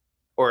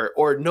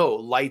 Or no,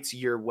 lights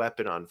your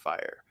weapon on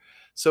fire.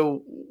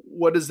 So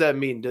what does that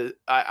mean?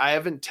 I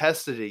haven't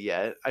tested it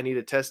yet. I need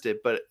to test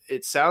it, but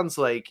it sounds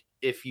like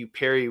if you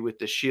parry with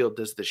the shield,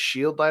 does the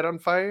shield light on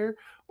fire,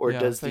 or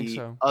does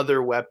the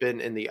other weapon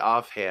in the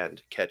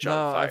offhand catch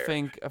on fire?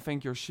 No, I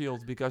think your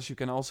shield, because you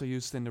can also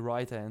use it in the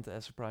right hand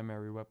as a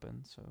primary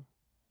weapon. So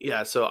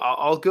yeah, so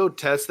I'll go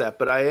test that,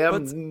 but I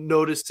am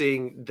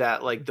noticing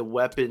that like the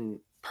weapon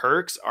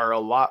perks are a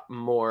lot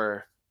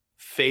more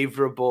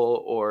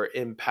favorable or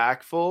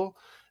impactful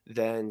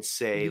than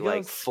say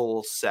like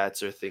full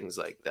sets or things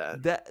like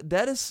that.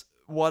 That is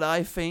what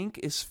I think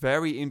is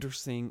very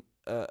interesting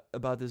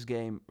about this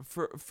game.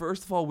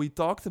 First of all, we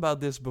talked about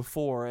this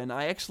before, and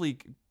I actually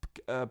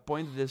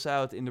pointed this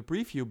out in the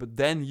preview, but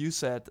then you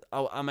said,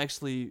 I'm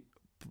actually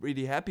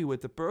pretty happy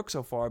with the perk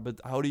so far, but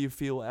how do you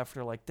feel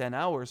after like 10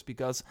 hours?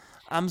 Because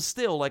I'm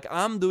still like,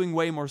 I'm doing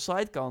way more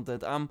side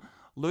content, I'm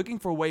looking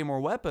for way more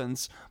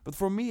weapons, but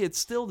for me it's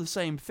still the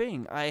same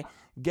thing. I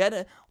get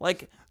it,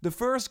 like the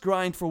first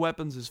grind for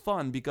weapons is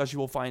fun because you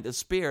will find a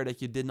spear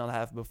that you did not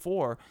have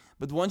before,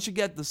 but once you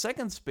get the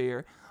second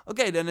spear,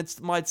 okay, then it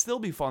might still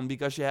be fun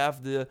because you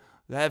have the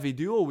heavy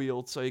dual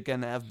wield, so you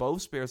can have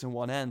both spears in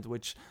one hand,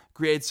 which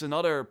creates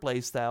another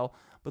playstyle.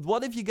 But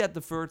what if you get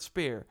the third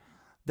spear?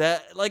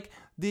 That like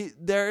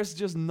there's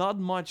just not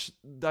much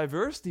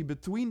diversity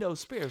between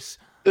those spears.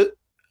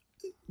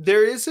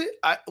 There isn't.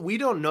 We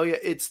don't know yet.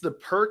 It's the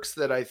perks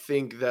that I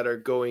think that are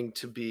going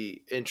to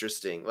be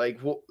interesting. Like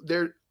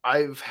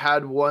I've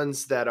had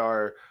ones that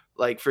are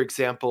like, for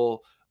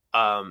example,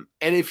 and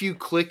if you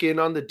click in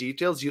on the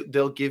details,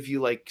 they'll give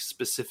you like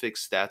specific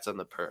stats on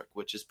the perk,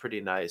 which is pretty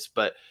nice.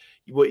 But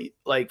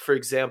like for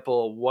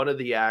example, one of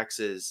the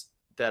axes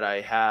that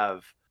I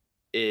have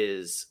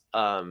is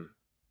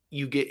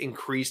you get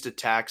increased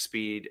attack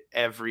speed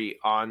every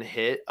on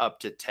hit up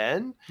to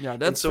 10. Yeah,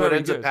 that's and so what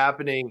ends up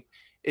happening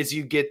is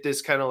you get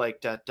this kind of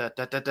like da, da,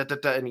 da, da, da, da,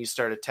 da, and you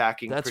start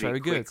attacking pretty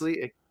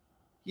quickly.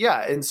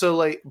 Yeah, and so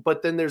like,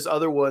 but then there's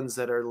other ones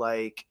that are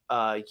like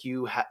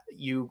you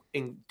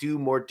do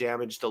more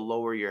damage the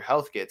lower your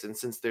health gets, and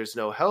since there's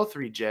no health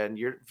regen,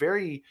 you're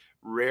very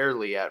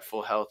rarely at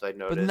full health. I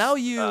noticed. But now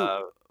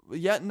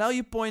now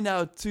you point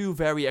out 2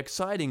 very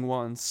exciting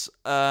ones.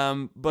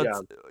 But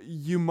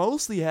you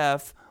mostly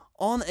have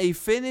on a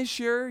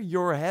finisher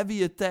your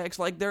heavy attacks.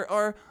 Like there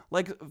are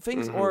like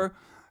things or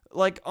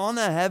like on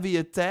a heavy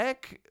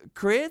attack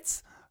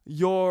crit,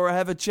 you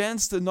have a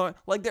chance to not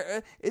like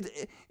there.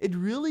 It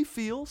really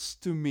feels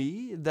to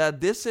me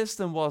that this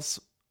system was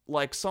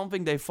like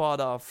something they thought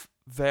of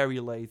very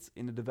late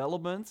in the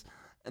development,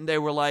 and they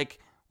were like,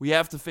 we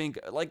have to think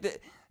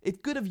like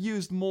it could have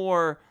used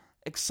more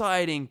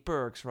exciting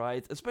perks,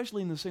 right?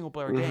 Especially in the single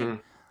player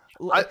game.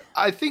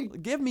 I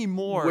think give me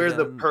more where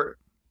than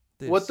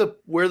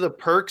where the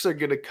perks are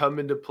going to come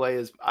into play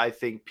is, I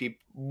think,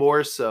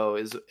 more so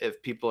is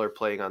if people are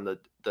playing on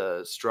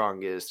the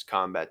strongest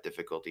combat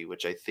difficulty,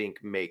 which I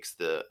think makes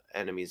the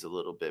enemies a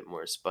little bit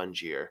more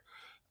spongier.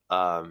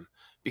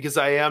 Because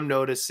I am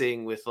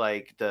noticing with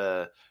like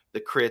the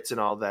crits and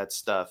all that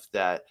stuff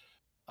that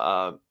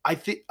I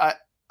think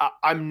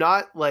I'm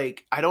not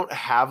like, I don't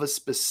have a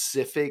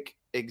specific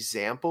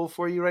example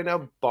for you right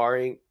now,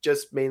 barring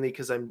just mainly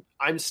because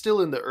I'm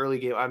still in the early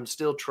game. I'm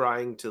still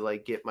trying to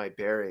like get my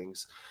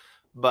bearings.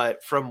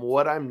 But from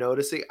what I'm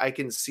noticing, I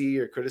can see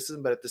your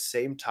criticism, but at the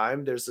same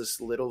time, there's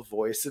this little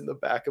voice in the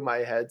back of my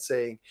head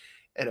saying,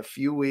 in a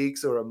few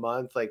weeks or a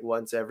month, like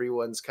once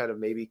everyone's kind of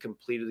maybe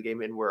completed the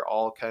game and we're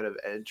all kind of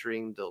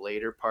entering the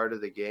later part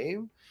of the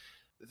game,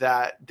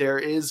 that there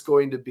is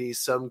going to be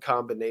some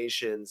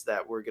combinations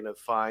that we're going to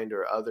find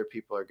or other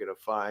people are going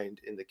to find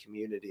in the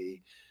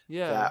community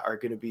that are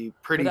going to be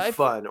pretty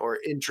fun or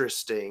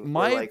interesting.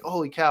 Or like,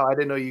 holy cow, I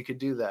didn't know you could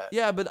do that.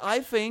 Yeah, but I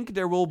think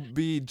there will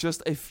be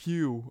just a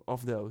few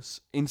of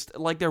those.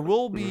 Like there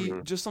will be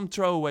just some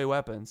throwaway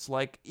weapons.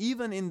 Like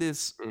even in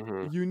this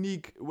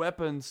unique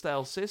weapon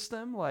style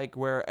system, like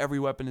where every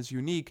weapon is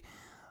unique,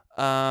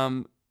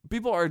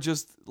 people are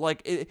just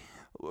like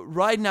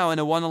right now,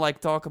 and I want to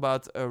like talk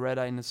about Red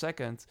Eye in a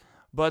second,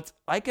 but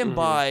I can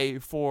buy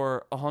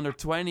for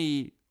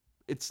 120.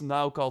 It's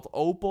now called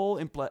Opal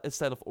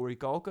instead of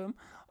Orichalcum.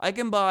 I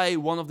can buy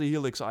one of the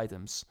Helix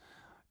items.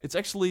 It's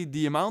actually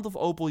the amount of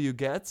Opal you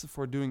get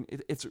for doing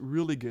it. It's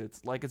really good.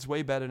 Like it's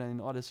way better than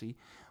in Odyssey.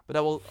 But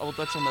I will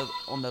touch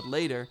on that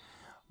later.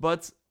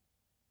 But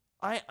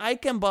I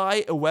can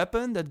buy a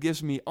weapon that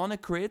gives me on a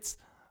crit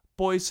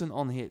poison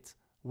on hit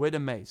with a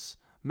mace.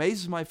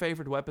 Mace is my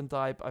favorite weapon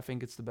type. I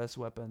think it's the best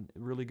weapon.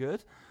 Really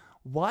good.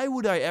 Why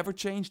would I ever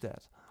change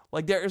that?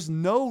 Like there is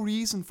no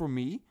reason for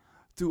me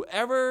to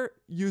ever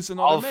use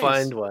another mace. I'll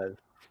find one.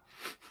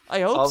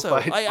 I hope so.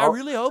 I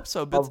really hope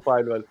so. But I'll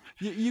find one.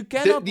 You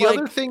cannot the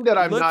other thing that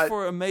I'm look not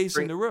for a mace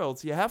in the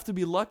world. You have to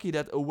be lucky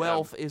that a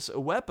wealth is a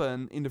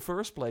weapon in the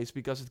first place,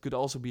 because it could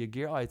also be a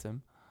gear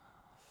item.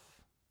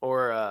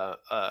 Or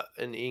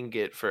an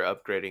ingot for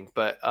upgrading.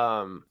 But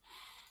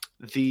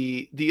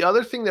the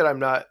other thing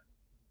that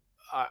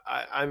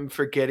I'm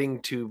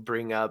forgetting to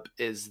bring up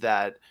is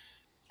that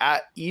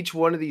at each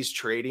one of these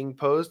trading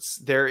posts,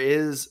 there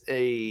is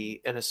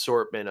an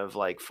assortment of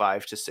like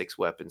 5 to 6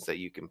 weapons that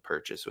you can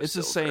purchase with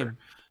silver. The same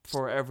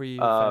for every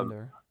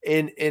vendor.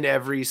 In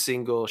every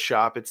single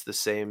shop, it's the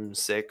same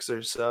 6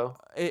 or so.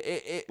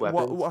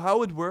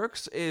 How it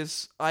works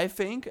is, I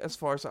think, as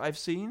far as I've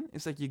seen,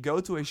 is that you go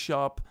to a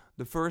shop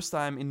the first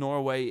time in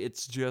Norway,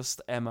 it's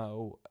just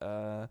ammo.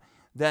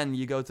 Then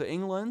you go to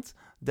England,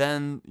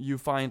 then you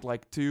find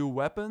like 2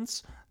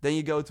 weapons. Then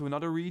you go to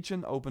another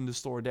region, open the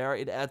store there.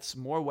 It adds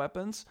more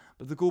weapons.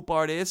 But the cool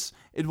part is,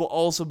 it will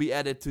also be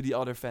added to the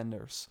other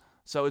vendors.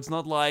 So it's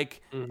not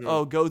like,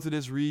 oh, go to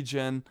this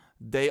region,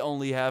 they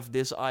only have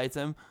this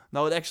item.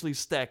 No, it actually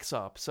stacks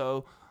up.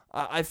 So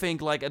I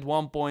think like at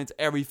one point,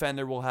 every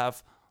vendor will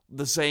have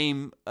the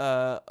same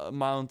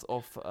amount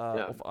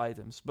of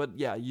items. But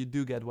yeah, you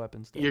do get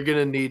weapons there. You're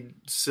gonna need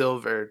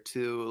silver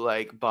to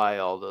like buy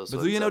all those.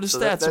 But do you know the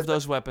stats of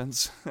those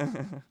weapons?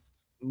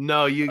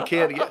 No, you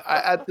can't.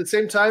 At the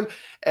same time,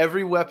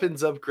 every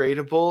weapon's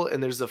upgradable,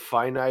 and there's a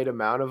finite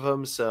amount of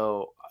them.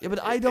 So yeah,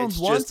 but I don't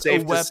want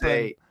a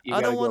weapon.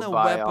 I don't want a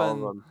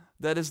weapon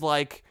that is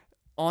like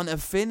on a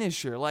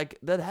finisher. Like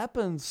that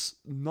happens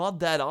not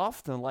that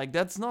often. Like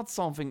that's not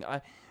something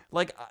I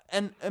like.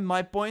 And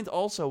my point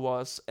also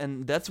was,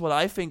 and that's what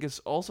I think is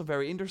also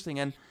very interesting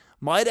and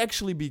might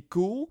actually be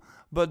cool,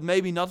 but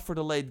maybe not for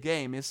the late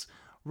game. Is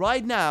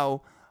right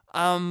now,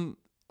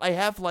 I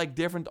have like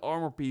different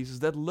armor pieces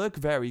that look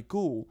very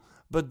cool,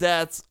 but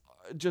that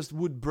just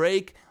would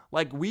break.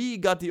 Like we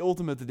got the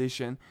Ultimate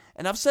Edition,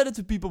 and I've said it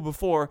to people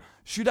before,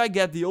 should I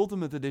get the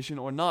Ultimate Edition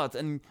or not?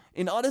 And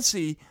in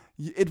Odyssey,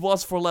 it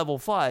was for level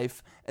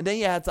 5, and then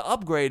you had to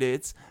upgrade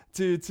it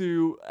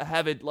to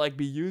have it like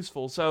be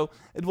useful. So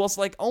it was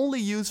like only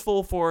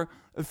useful for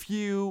a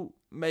few,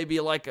 maybe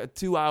like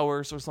 2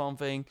 hours or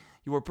something.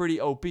 You were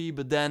pretty OP,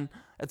 but then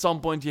at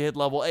some point you hit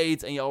level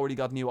 8 and you already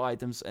got new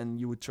items and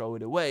you would throw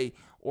it away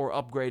or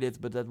upgrade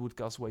it, but that would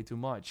cost way too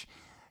much.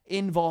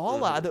 In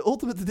Valhalla, the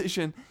Ultimate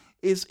Edition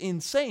is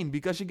insane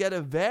because you get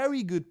a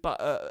very good,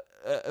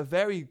 a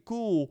very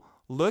cool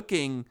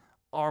looking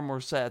armor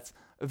set,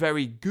 a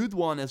very good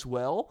one as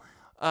well.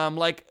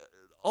 Like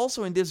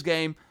also in this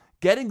game,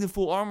 getting the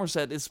full armor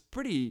set is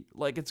pretty,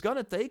 like it's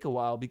gonna take a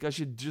while because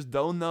you just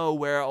don't know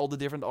where all the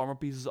different armor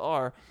pieces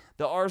are.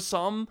 There are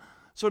some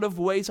sort of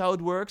ways how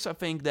it works. I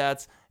think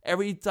that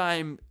every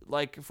time,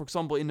 like for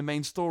example in the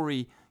main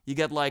story, you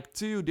get like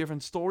 2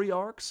 different story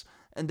arcs,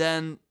 and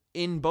then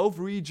in both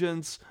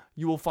regions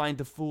you will find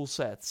the full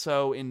set.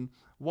 So in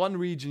one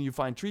region you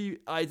find 3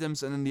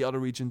 items, and in the other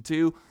region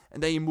 2,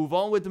 and then you move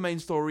on with the main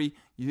story.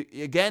 You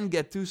again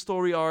get 2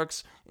 story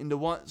arcs in the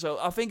one. So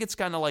I think it's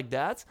kind of like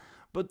that.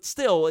 But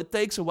still, it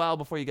takes a while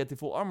before you get the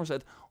full armor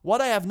set. What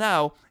I have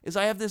now is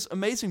I have this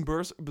amazing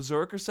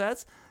Berserker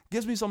set.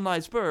 Gives me some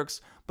nice perks.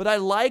 But I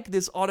like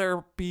this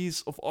other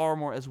piece of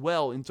armor as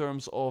well in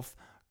terms of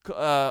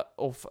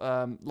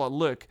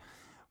look.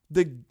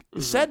 The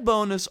set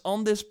bonus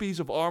on this piece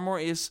of armor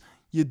is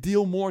you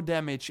deal more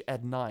damage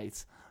at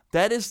night.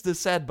 That is the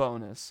set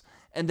bonus.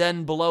 And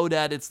then below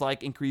that, it's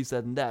like increase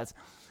that and that.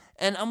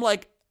 And I'm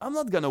like, I'm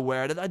not gonna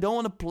wear that. I don't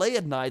want to play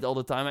at night all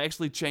the time. I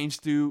actually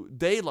changed to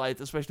daylight,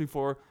 especially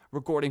for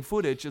recording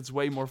footage. It's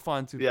way more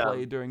fun to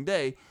play during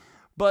day.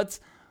 But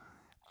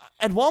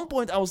at one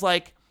point I was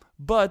like,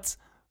 but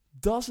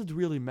does it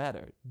really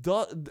matter?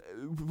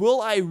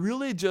 Will I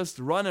really just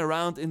run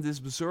around in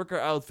this Berserker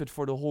outfit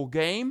for the whole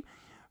game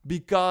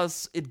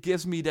because it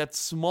gives me that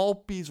small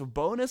piece of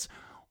bonus?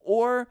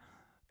 Or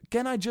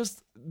can I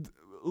just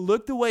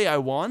look the way I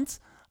want?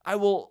 I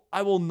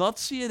will not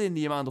see it in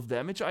the amount of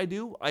damage I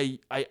do. I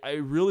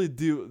really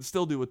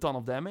still do a ton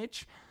of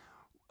damage.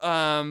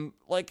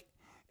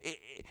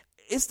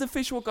 Is the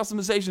visual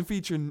customization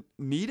feature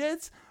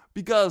needed?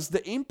 Because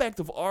the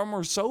impact of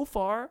armor so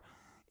far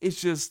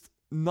is just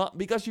not,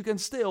 because you can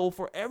still,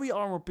 for every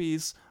armor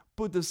piece,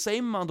 put the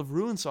same amount of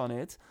runes on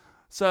it.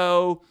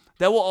 So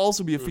that will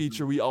also be a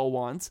feature we all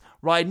want.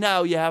 Right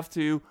now you have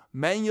to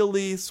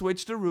manually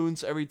switch the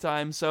runes every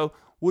time. So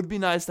would be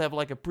nice to have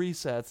like a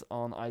preset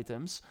on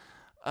items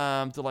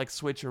to like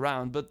switch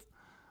around. But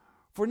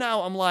for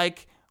now, I'm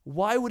like,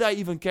 why would I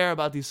even care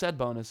about these set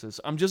bonuses?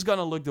 I'm just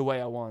gonna look the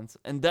way I want.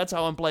 And that's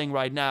how I'm playing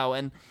right now.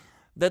 And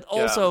that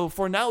also,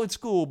 for now, it's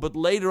cool. But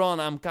later on,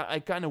 I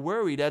kind of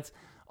worry that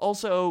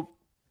also,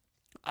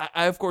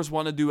 I of course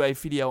want to do a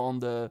video on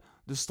the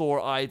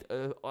store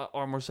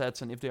armor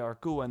sets and if they are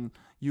cool. And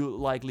you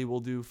likely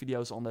will do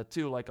videos on that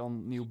too, like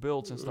on new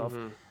builds and stuff.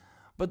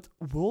 But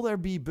will there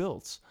be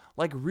builds?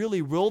 Like,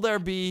 really, will there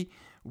be?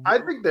 I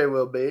think there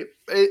will be.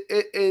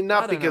 And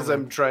not because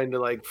I'm trying to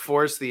like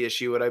force the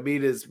issue. What I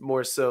mean is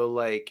more so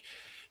like,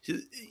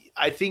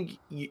 I think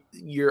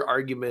your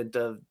argument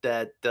of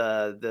that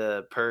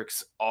the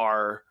perks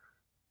are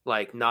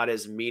like not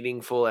as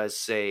meaningful as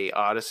say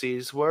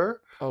Odyssey's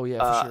were. Oh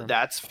yeah, for sure.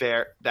 That's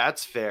fair.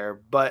 That's fair.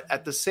 But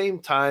at the same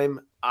time,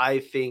 I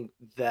think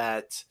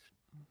that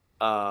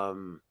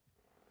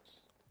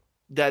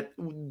that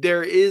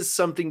there is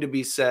something to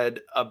be said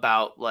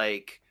about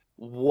like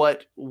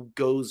what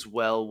goes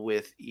well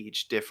with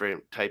each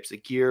different types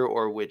of gear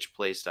or which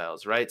play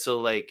styles, right? So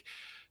like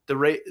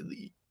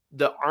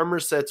the armor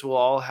sets will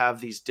all have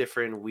these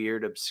different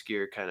weird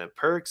obscure kind of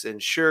perks,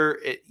 and sure,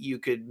 you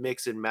could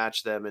mix and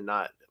match them and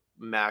not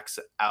max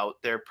out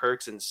their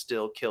perks and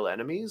still kill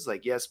enemies,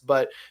 like yes,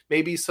 but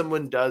maybe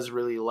someone does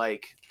really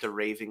like the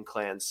Raven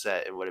Clan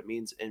set and what it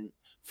means, and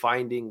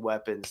finding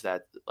weapons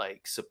that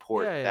like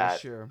support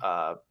sure.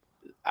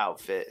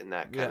 Outfit and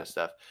that kind of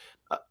stuff.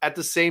 At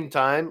the same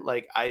time,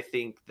 like I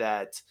think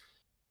that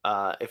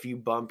if you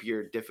bump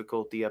your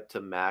difficulty up to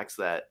max,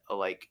 that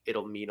like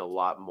it'll mean a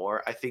lot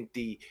more. I think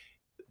the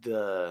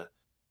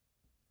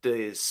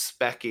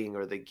specking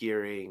or the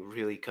gearing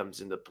really comes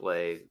into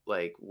play,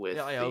 like with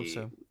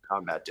the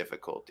combat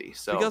difficulty.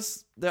 So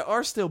because there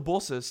are still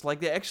bosses, like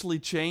they actually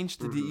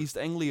changed the East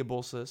Anglia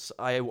bosses.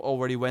 I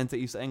already went to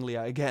East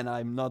Anglia again.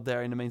 I'm not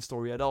there in the main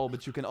story at all,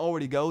 but you can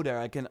already go there.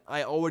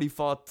 I already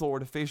fought Thor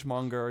the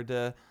Fishmonger,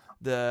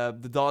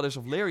 the daughters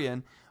of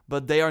Lyrian,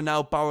 but they are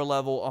now power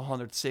level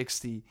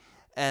 160.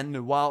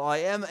 And while I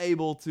am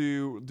able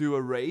to do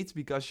a raid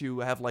because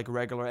you have like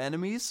regular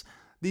enemies,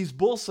 these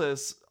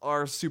bosses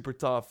are super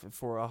tough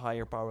for a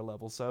higher power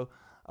level, so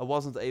I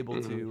wasn't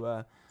able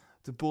to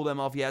pull them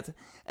off yet.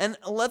 And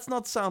let's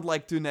not sound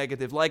like too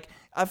negative. Like,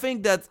 I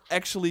think that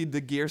actually the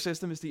gear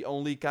system is the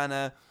only kind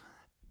of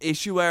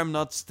issue where I'm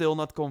still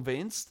not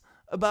convinced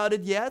about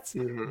it yet.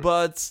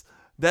 But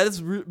that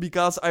is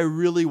because I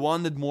really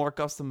wanted more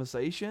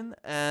customization,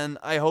 and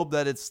I hope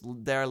that it's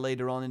there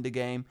later on in the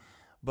game.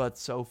 But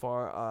so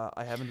far,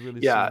 I haven't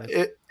really seen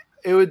it.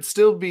 It would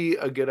still be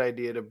a good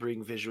idea to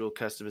bring visual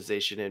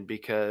customization in,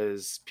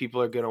 because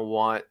people are going to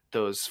want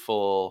those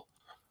full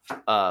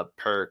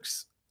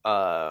perks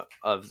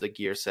of the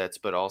gear sets,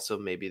 but also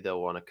maybe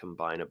they'll want to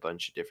combine a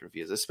bunch of different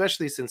views,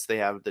 especially since they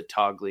have the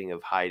toggling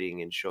of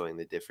hiding and showing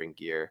the different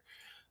gear.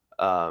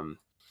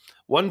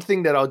 One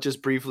thing that I'll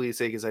just briefly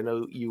say, because I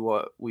know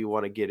we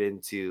want to get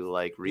into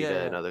like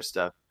Rita and other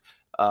stuff,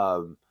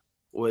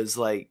 was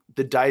like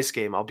the dice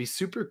game. I'll be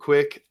super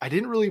quick. I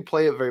didn't really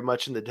play it very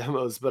much in the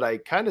demos, but I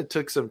kind of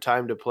took some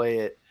time to play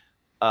it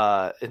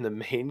in the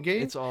main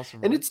game. It's awesome,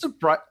 and it's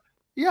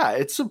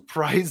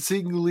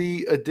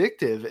surprisingly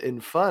addictive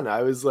and fun.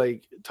 I was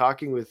like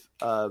talking with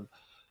my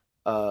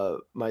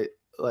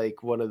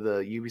like one of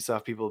the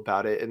Ubisoft people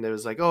about it, and there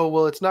was like, oh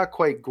well, it's not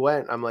quite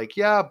Gwent. I'm like,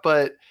 yeah,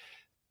 but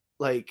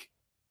like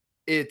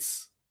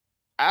it's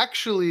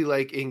actually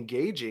like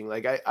engaging.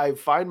 Like I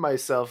find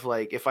myself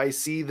like if I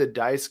see the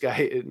dice guy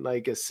in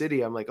like a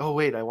city, I'm like, oh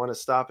wait, I want to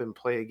stop and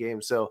play a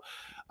game. So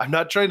I'm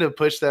not trying to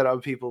push that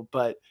on people,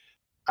 but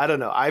I don't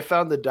know. I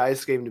found the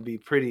dice game to be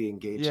pretty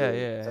Yeah, engaging,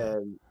 yeah, yeah.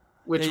 and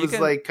Yeah, which you was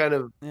can. like kind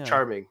of Yeah.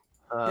 charming.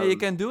 Yeah, you Um,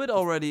 can do it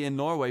already in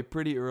Norway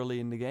pretty early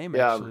in the game.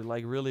 yeah, Actually,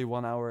 like really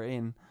 1 hour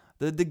in.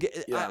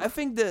 yeah, I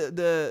think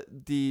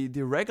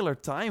the regular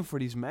time for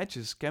these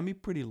matches can be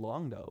pretty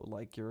long though.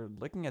 Like you're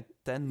looking at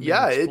 10 minutes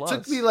yeah. It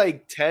took me plus.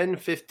 like 10,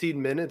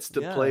 15 minutes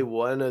to play Yeah.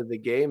 one of the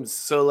games.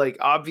 So like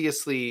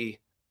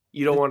obviously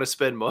you don't It, want to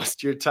spend most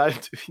of your time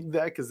doing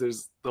that because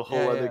there's the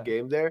yeah, whole other yeah.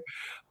 game there.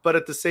 But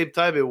at the same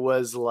time, it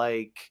was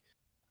like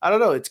I don't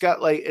know. It's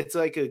got like it's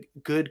like a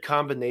good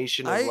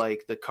combination of I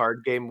like the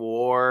card game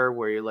war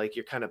where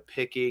you're kind of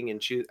picking and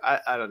choose.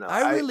 I don't know.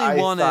 I really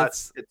I wanted thought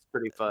it's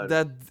pretty fun.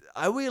 that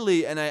I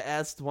really, and I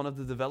asked one of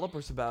the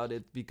developers about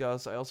it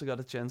because I also got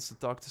a chance to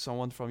talk to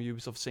someone from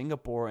Ubisoft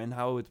Singapore, and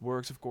how it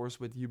works, of course,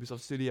 with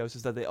Ubisoft Studios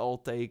is that they all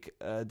take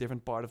a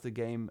different part of the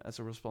game as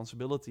a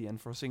responsibility, and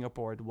for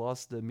Singapore it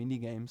was the mini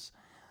games.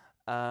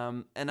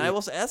 And I Yeah.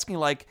 was asking,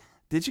 like,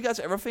 did you guys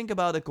ever think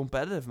about a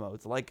competitive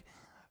mode? Like,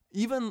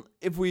 even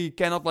if we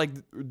cannot like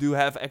do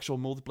have actual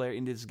multiplayer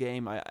in this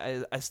game,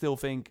 I still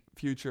think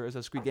future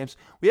Assassin's Creed games.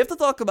 We have to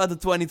talk about the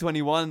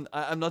 2021.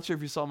 I'm not sure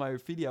if you saw my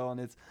video on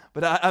it,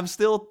 but I'm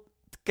still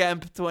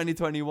Camp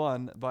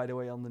 2021, by the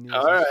way, on the new All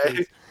Assassin's right.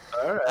 Creed.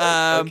 All right.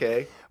 Um,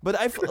 Okay. but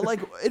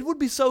like it would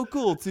be so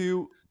cool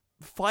to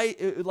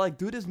fight, like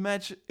do this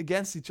match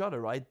against each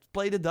other, right?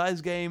 Play the dice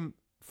game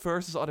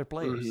versus other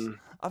players. Hmm.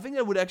 I think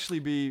that would actually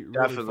be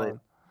really Definitely. fun.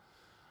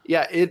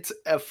 Yeah, it's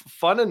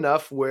fun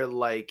enough where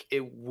like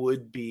it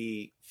would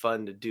be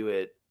fun to do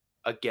it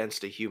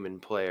against a human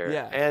player,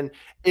 Yeah. and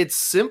it's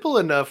simple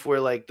enough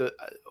where like the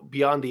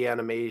beyond the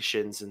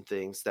animations and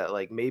things that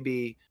like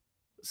maybe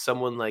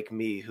someone like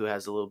me who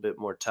has a little bit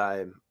more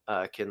time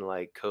can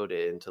like code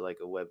it into like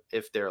a web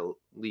if they're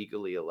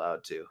legally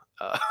allowed to.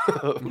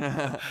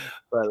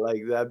 But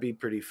like that'd be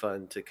pretty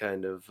fun to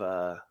kind of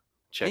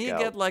And check you out.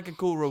 get like a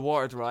cool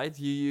reward, right?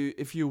 You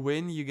if you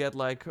win, you get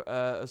like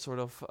a sort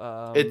of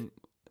It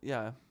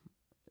yeah,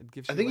 it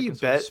gives I you think like you a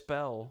sort of bet.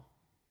 spell.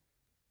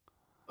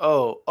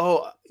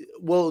 Oh,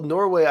 well,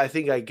 Norway, I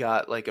think I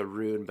got like a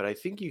rune, but I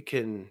think you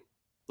can,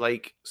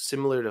 like,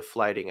 similar to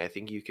flighting, I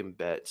think you can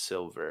bet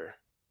silver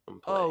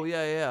and Oh play.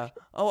 yeah, yeah.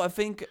 Oh, I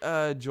think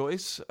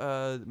Joyce,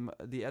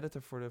 the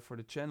editor for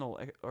the channel,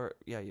 or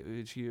yeah,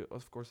 she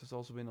of course has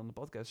also been on the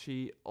podcast.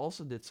 She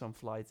also did some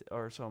flight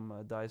or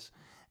some dice,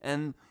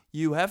 and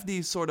you have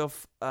these sort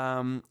of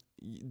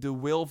the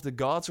will of the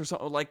gods or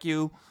something. Like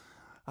you,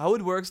 how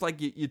it works, like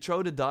you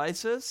throw the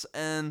dices,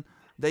 and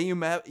then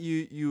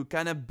you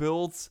kind of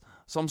build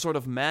some sort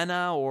of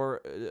mana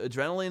or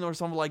adrenaline or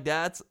something like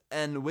that,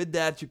 and with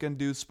that you can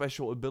do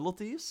special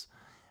abilities,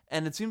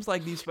 and it seems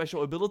like these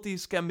special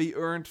abilities can be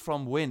earned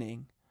from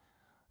winning,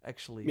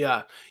 actually.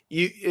 Yeah,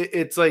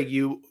 it's like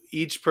you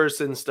each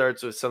person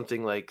starts with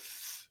something like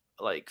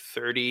like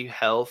 30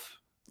 health,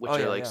 Oh which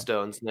are yeah, like yeah.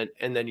 stones,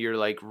 and then you're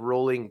like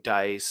rolling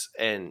dice,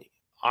 and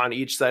on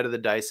each side of the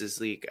dice is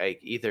like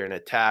either an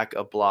attack,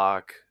 a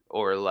block,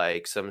 or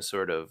like some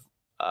sort of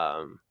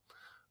um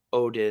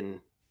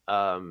Odin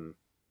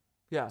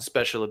Yeah.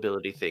 special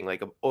ability thing,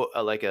 like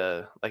like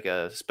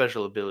a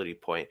special ability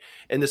point.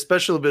 And the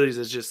special abilities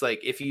is just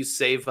like if you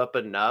save up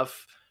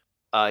enough,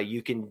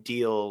 you can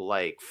deal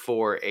like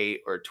 4,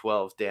 8, or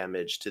 12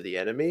 damage to the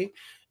enemy.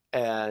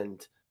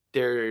 And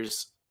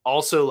there's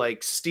also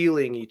like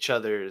stealing each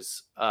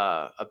other's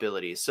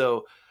abilities.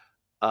 So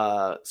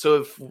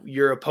if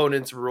your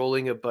opponent's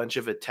rolling a bunch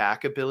of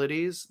attack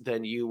abilities,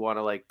 then you want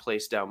to like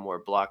place down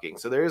more blocking.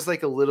 So there's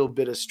like a little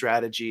bit of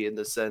strategy in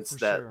the sense For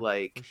that sure.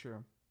 For like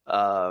sure.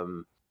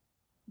 um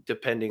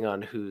depending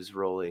on who's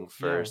rolling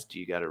Yeah. first,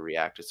 you got to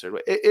react a certain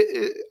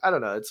way. I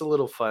don't know. It's a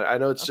little fun. I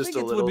know it's I just think a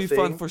it would little be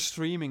fun thing. for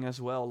streaming as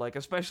well, like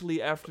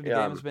especially after the Yeah.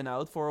 game has been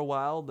out for a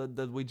while,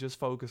 that we just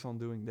focus on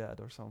doing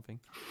that or something.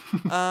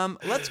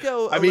 Let's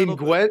go I a mean, little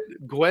bit.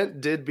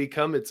 Gwent did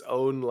become its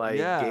own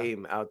like Yeah.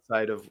 game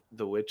outside of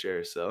The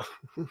Witcher. So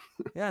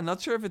Yeah,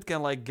 not sure if it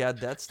can like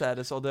get that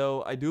status,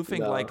 although I do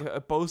think like no, a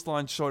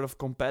post-launch sort of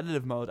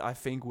competitive mode I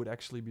think would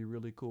actually be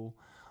really cool.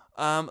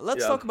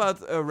 Let's yeah, talk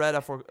about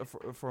Reda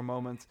for a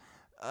moment.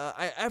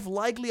 I've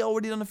likely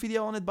already done a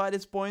video on it by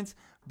this point,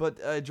 but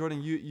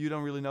Jordan, you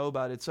don't really know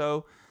about it.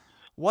 So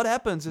what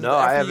happens is no, that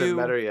I after haven't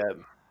met you her yet.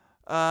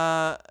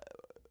 uh,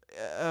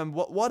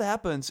 what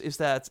happens is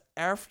that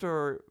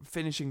after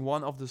finishing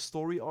one of the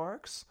story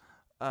arcs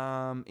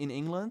in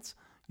England,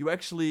 you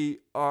actually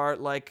are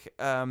like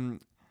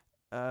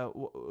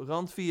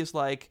Randvi is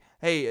like,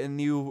 hey, a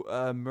new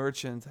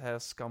merchant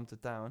has come to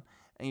town,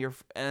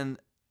 and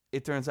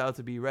it turns out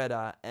to be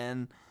Reda,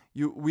 and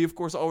we of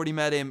course already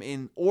met him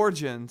in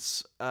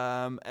Origins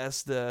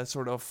as the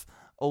sort of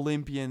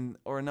Olympian,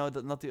 or no,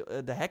 not the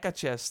Heka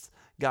chest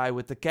guy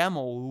with the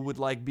camel who would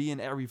like be in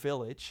every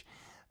village.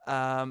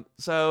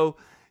 So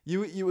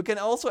you can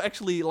also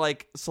actually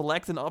like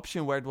select an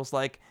option where it was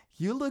like,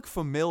 you look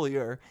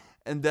familiar,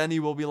 and then he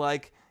will be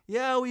like,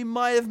 yeah, we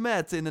might have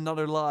met in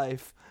another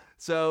life.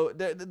 So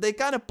they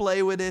kind of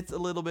play with it a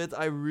little bit.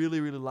 I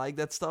really, really like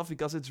that stuff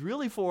because it's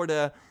really for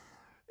the...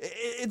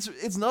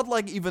 It's not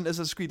like even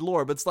Assassin's Creed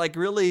lore, but it's like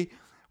really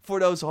for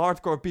those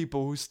hardcore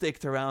people who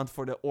sticked around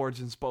for the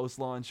Origins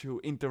post-launch,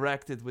 who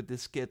interacted with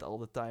this kit all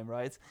the time,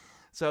 right?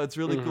 So it's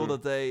really cool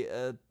that they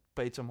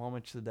paid some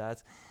homage to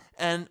that.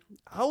 And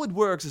how it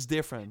works is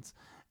different,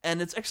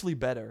 and it's actually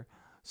better.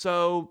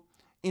 So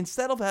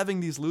instead of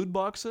having these loot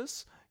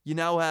boxes, you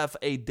now have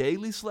a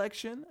daily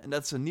selection, and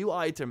that's a new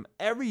item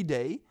every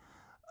day,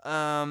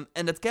 and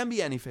that can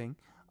be anything.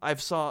 I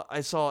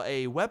saw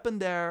a weapon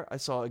there, I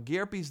saw a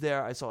gear piece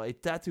there, I saw a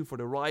tattoo for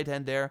the right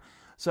hand there.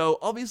 So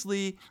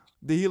obviously,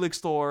 the Helix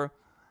Store,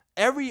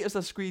 every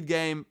Assassin's Creed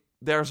game,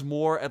 there's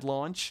more at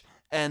launch,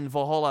 and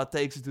Valhalla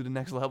takes it to the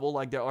next level.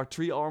 Like, there are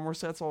 3 armor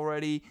sets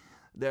already,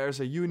 there's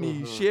a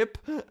uni ship.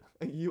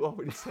 You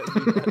already said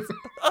that.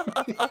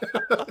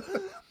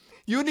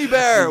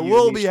 Unibear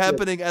will be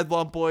happening at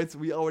one point.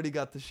 We already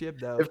got the ship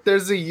now. If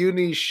there's a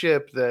uni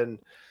ship, then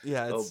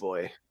oh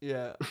boy.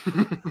 Yeah.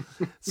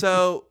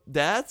 So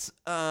that's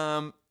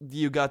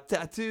you got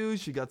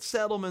tattoos, you got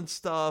settlement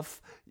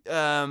stuff.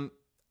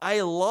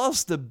 I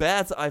lost the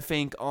bet, I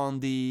think, on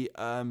the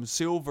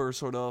silver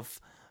sort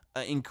of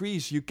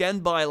increase. You can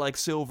buy like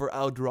silver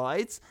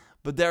outright,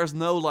 but there's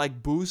no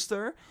like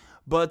booster.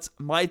 But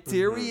my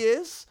theory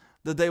is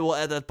that they will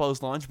add that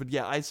post-launch. But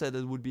yeah, I said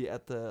it would be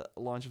at the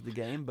launch of the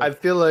game. But I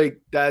feel like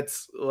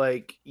that's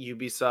like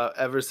Ubisoft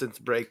ever since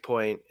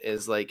Breakpoint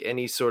is like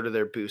any sort of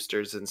their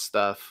boosters and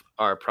stuff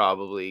are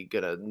probably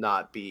gonna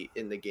not be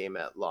in the game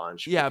at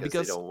launch. Yeah,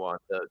 because they don't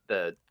want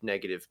the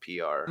negative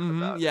PR.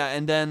 About it.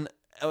 And then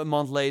a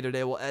month later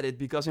they will add it,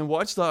 because in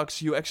Watch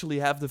Dogs you actually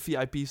have the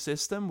VIP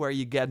system where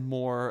you get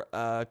more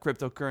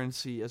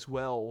cryptocurrency as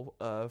well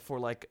for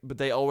like, but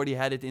they already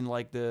had it in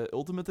like the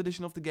Ultimate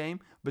Edition of the game,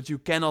 but you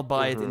cannot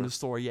buy it in the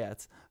store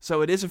yet.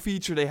 So it is a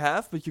feature they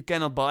have, but you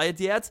cannot buy it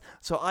yet.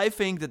 So I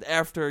think that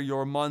after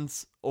your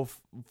month of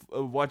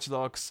Watch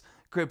Dogs,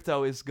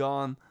 crypto is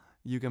gone,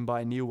 you can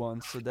buy new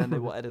ones, so then they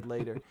will add it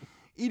later.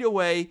 Either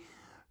way,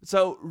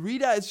 so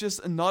Rita is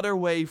just another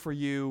way for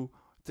you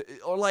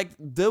or like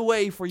the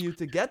way for you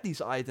to get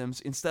these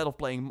items instead of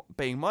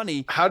paying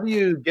money. How do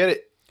you get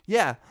it?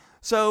 Yeah,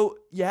 so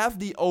you have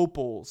the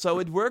opal. So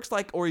it works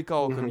like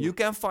Orichalcum. You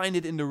can find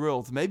it in the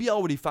world. Maybe you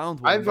already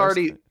found one.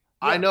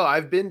 I know,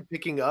 I've been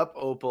picking up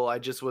opal. I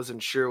just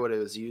wasn't sure what it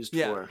was used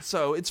for.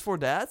 So it's for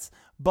that.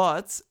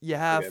 But you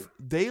have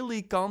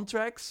daily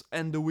contracts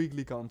and the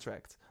weekly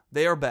contract.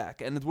 They are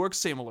back, and it works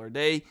similar.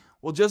 They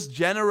will just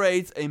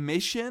generate a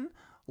mission,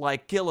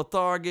 like kill a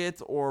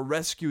target or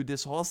rescue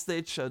this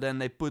hostage. So then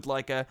they put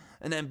like an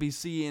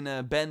NPC in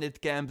a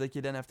bandit camp that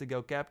you then have to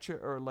go capture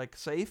or like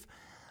save.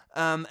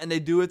 And they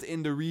do it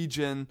in the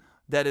region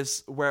that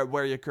is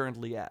where you're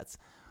currently at.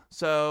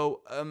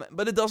 So,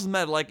 but it doesn't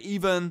matter. Like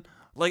even,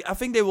 like I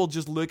think they will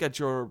just look at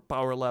your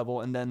power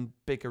level and then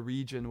pick a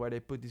region where they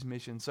put these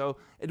missions. So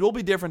it will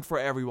be different for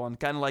everyone,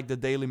 kind of like the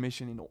daily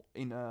mission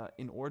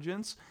in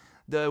Origins.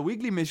 The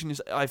weekly mission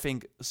is, I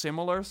think,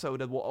 similar, so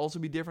that will also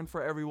be different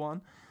for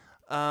everyone.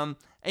 And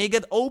you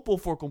get opal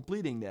for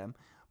completing them.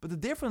 But the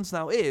difference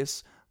now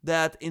is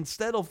that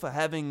instead of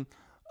having,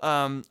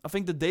 I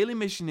think the daily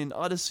mission in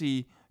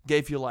Odyssey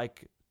gave you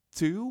like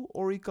 2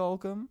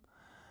 Orichalcum,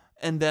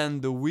 and then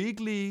the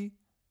weekly,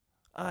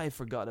 I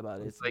forgot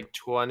about it. It's like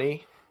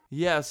 20.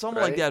 Yeah,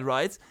 something like that,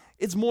 right?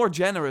 It's more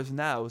generous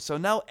now. So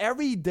now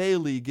every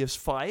daily gives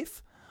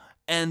 5,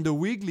 and the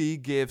weekly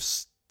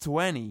gives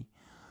 20.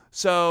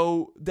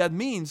 So that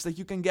means that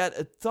you can get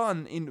a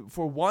ton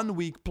for 1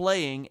 week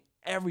playing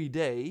every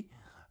day.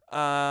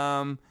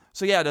 So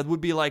yeah, that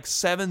would be like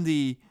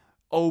 70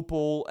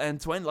 opal and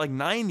 20, like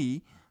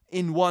 90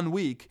 in 1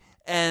 week.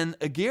 And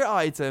a gear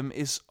item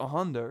is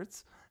 100,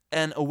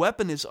 and a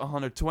weapon is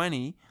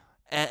 120,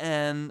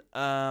 and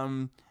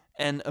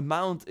a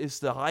mount is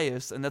the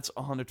highest, and that's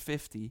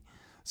 150.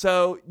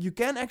 So you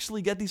can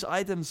actually get these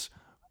items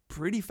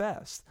pretty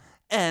fast,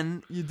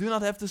 and you do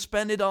not have to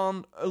spend it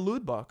on a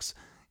loot box.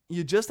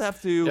 You just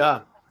have to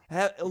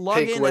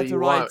log in at the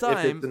right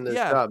time.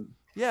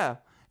 Yeah.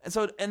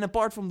 And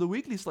apart from the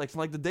weekly selection,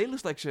 like the daily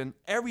selection,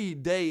 every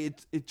day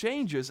it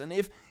changes. And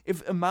if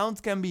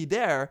amount can be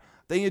there,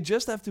 then you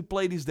just have to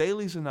play these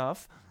dailies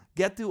enough,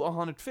 get to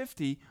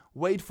 150,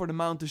 wait for the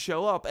mount to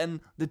show up,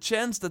 and the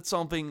chance that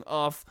something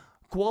of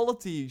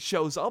quality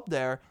shows up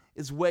there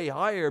is way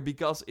higher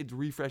because it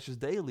refreshes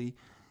daily.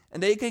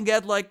 And they can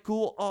get like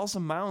cool,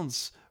 awesome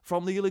mounts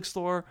from the Helix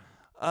Store.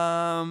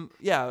 Through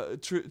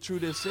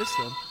this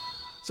system.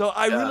 So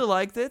I really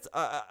liked it.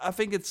 I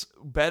think it's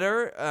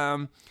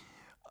better.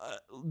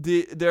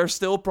 There's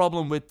still a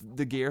problem with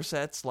the gear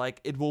sets.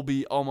 Like, it will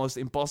be almost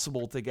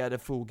impossible to get a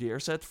full gear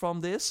set from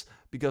this,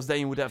 because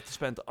then you would have to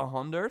spend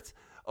 100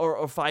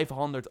 or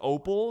 500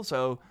 opal.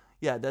 So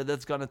yeah,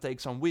 that's gonna take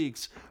some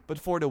weeks. But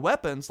for the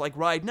weapons, like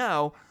right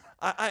now,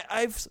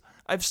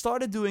 I've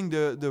started doing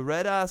the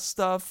Reda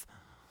stuff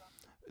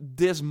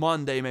this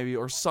Monday maybe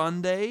or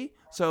Sunday.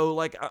 So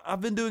like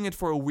I've been doing it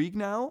for a week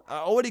now. I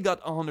already got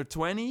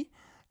 120,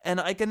 And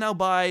I can now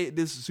buy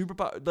this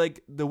superpower.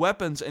 Like, the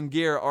weapons and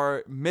gear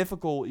are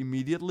mythical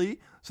immediately.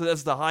 So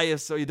that's the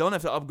highest. So you don't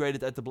have to upgrade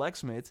it at the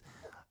blacksmith.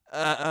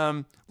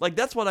 Like,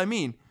 that's what I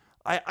mean.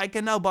 I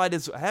can now buy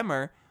this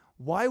hammer.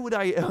 Why would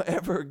I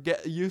ever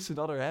use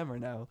another hammer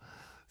now?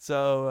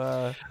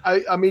 So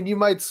I mean, you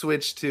might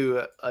switch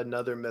to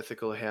another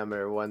mythical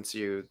hammer once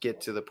you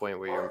get to the point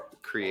where you're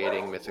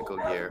creating mythical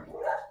gear.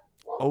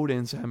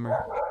 Odin's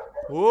hammer.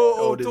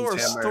 Whoa,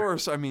 Odin's hammer.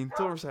 Thor's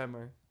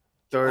hammer.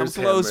 Thor's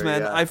I'm close, hammer,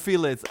 man. yeah. I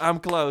feel it. I'm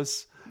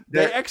close.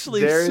 They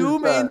actually there's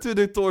zoom into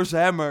the Thor's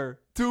hammer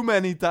too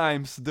many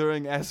times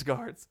during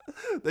Asgard.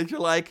 That you're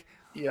like,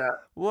 yeah.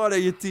 what are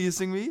you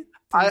teasing me?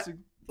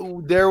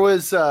 There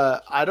was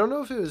I don't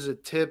know if it was a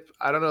tip.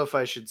 I don't know if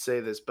I should say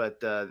this,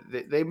 but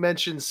they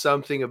mentioned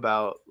something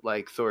about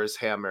like Thor's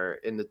hammer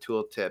in the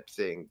tooltip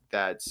thing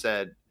that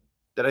said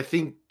that I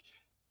think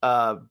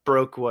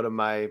broke one of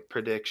my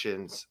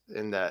predictions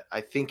in that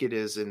I think it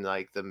is in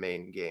like the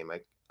main game.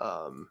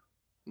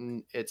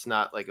 It's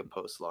not like a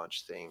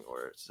post-launch thing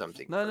or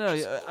something.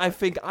 No. I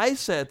think I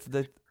said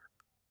that.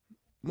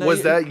 No,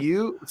 was that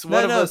you?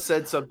 One of us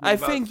said something. I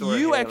about think Thor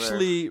you hammer.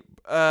 actually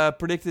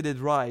predicted it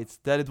right,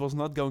 that it was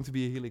not going to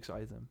be a Helix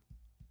item.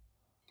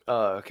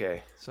 Oh,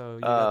 okay. So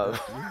oh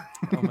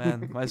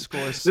man, my score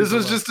is. This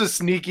is a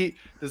sneaky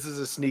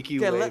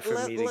way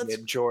for me to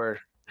get Jor.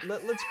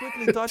 Let's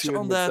quickly touch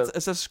on that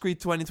Assassin's Creed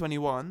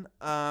 2021.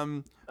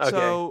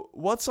 So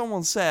what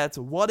someone said,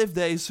 what if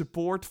they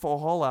support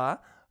Valhalla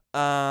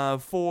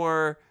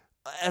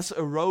as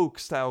a rogue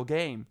style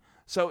game?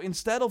 So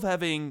instead of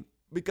having,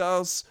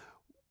 because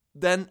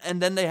then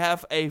they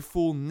have a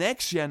full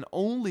next gen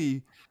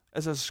only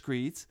Assassin's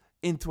Creed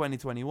in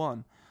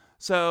 2021.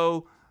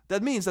 So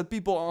that means that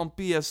people on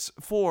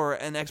PS4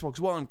 and Xbox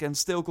One can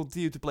still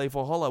continue to play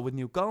Valhalla with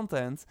new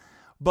content,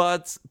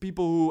 but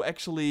people who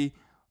actually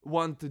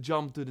want to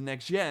jump to the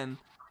next gen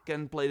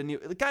can play the new,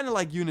 kind of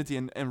like Unity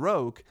and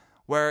Rogue,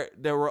 where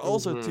there were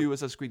also two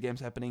Assassin's Creed games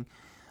happening.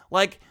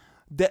 Like,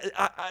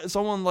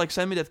 someone like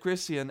sent me that,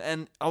 Christian,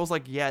 and I was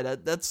like, yeah,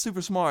 that's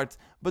super smart.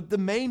 But the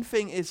main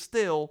thing is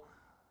still,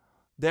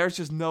 there's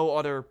just no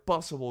other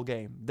possible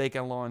game they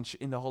can launch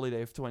in the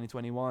holiday of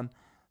 2021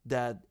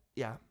 that,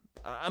 yeah,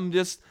 I'm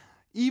just,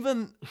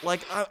 even,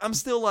 like, I'm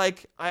still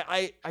like,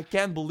 I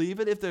can't believe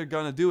it if they're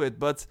gonna do it,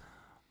 but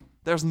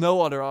there's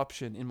no other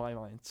option in my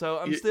mind. So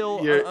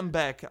I'm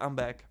back.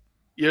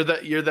 You're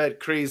that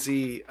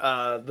crazy,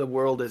 the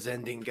world is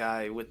ending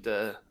guy with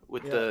the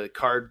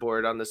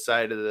cardboard on the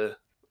side of the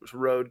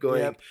road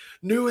going,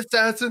 new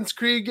Assassin's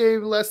Creed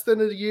game less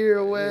than a year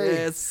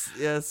away.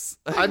 Yes.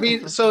 I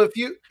mean, let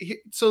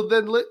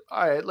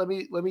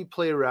me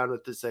play around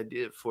with this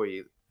idea for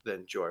you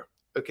then, Jor.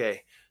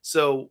 Okay,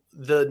 so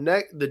the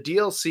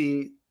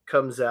DLC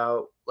comes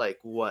out like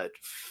what,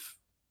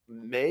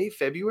 May,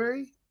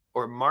 February,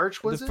 or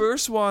March? Was the it?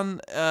 first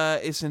one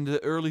is in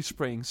the early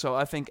spring, so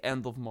I think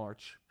end of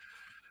March.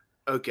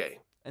 Okay.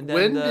 And then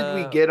when did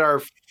we get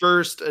our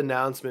first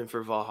announcement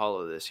for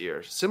Valhalla this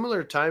year?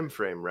 Similar time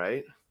frame,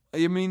 right?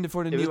 You mean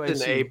for the new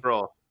AC? In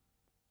April.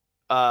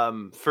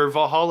 For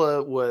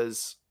Valhalla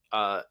was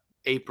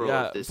April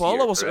of this Valhalla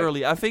year. Was correct?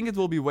 early. I think it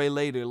will be way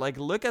later. Like,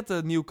 look at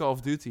the new Call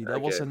of Duty that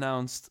was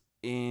announced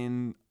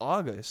in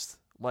August.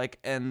 Like,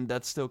 and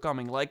that's still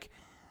coming. Like,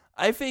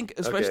 I think,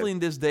 especially in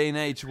this day and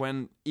age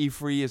when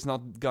E3 is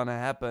not gonna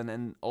happen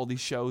and all these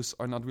shows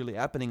are not really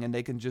happening and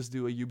they can just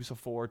do a Ubisoft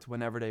Forward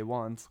whenever they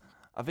want,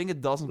 I think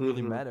it doesn't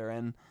really matter,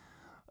 and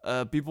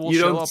people will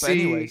show up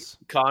anyways.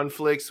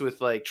 Conflicts with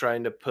like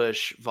trying to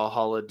push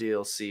Valhalla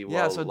DLC.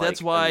 While, so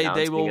that's why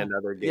they will.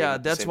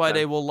 That's why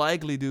they will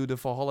likely do the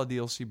Valhalla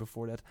DLC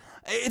before that.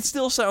 It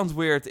still sounds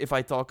weird if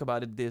I talk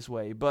about it this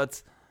way, but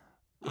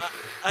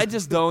I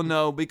just don't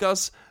know,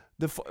 because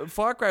the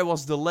Far Cry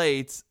was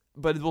delayed,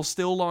 but it will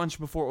still launch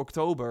before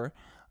October.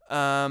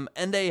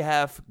 And they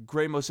have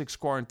Rainbow Six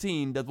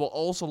Quarantine that will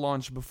also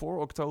launch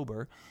before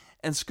October.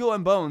 And Skull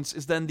and Bones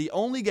is then the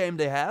only game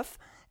they have,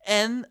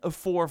 and a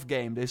fourth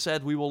game. They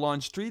said we will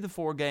launch 3 to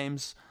 4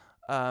 games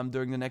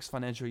during the next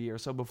financial year,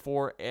 so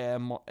before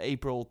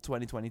April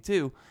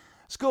 2022.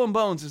 Skull and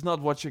Bones is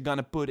not what you're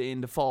gonna put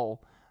in the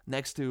fall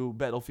next to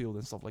Battlefield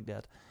and stuff like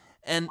that.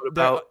 And what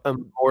about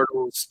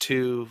Immortals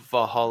 2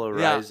 Valhalla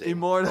Rising? Yeah,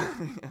 Immortal.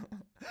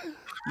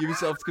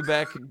 Ubisoft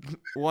Quebec,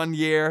 1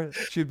 year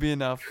should be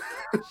enough.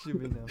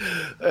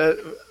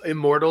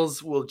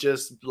 Immortals will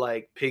just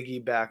like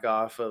piggyback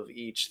off of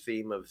each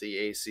theme of the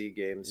AC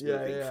games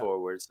moving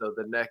forward. So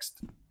the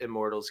next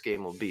Immortals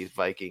game will be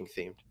Viking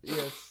themed.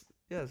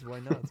 Yes. Why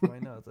not?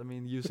 I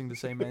mean, using the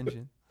same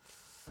engine.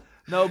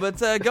 No, but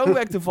going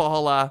back to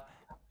Valhalla,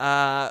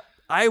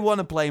 I want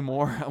to play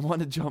more. I want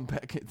to jump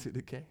back into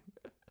the game.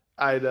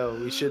 I know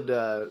we should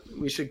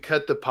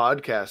cut the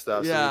podcast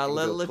off. Yeah, so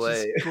let's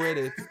just quit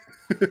it.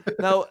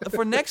 Now,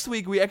 for next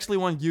week, we actually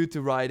want you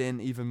to write in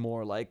even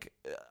more. Like,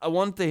 I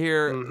want to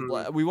hear.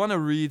 We want to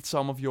read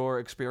some of your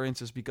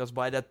experiences, because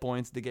by that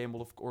point, the game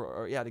will of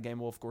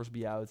course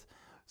be out.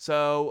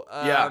 So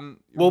Yeah.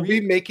 We'll be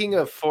making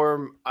a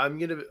form.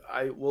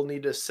 I will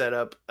need to set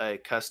up a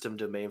custom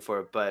domain for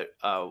it, but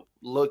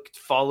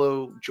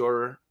follow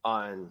Jor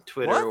on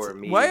Twitter what? or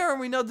Why me. are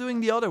we not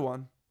doing the other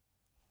one?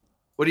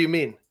 What do you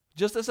mean?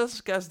 Just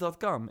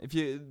assassincast.com. If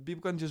you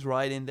people can just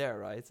write in there,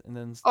 right? And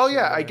then Oh say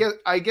yeah, whatever.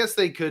 I guess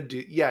they could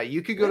do. Yeah,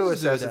 you could go to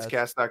Let's do that.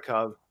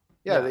 assassinscast.com.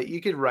 Yeah, Yeah.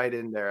 you could write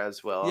in there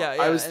as well. Yeah, I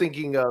yeah, was and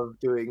thinking of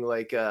doing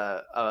like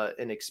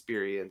an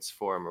experience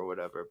form or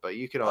whatever, but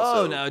you can oh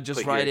also no, just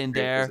put your write in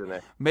experiences there. in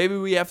there. Maybe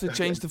we have to Okay.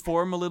 change the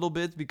form a little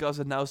bit because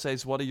it now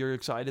says what are you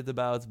excited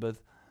about. But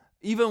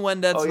even when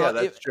Oh that's yeah, not,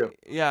 if, that's true.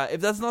 yeah,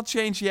 if that's not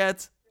changed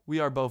yet, we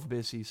are both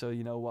busy. So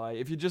you know why.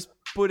 If you just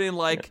put in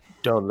like,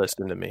 Don't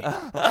listen to me.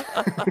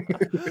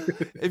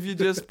 if you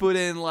just put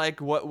in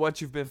like what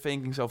you've been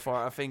thinking so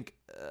far, I think.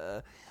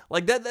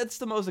 Like that's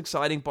the most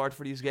exciting part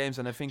for these games,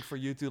 and I think for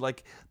you too.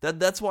 Like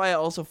that's why I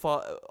also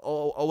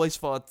always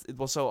thought it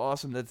was so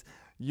awesome that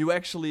you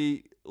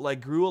actually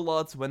like grew a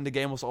lot when the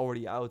game was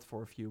already out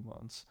for a few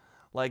months.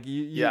 Like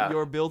Yeah.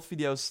 your build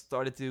videos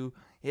started to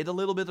hit a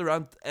little bit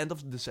around end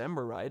of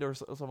December, right, or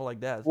something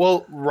like that.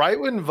 Well, right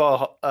when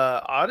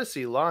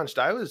Odyssey launched,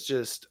 I was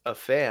just a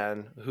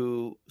fan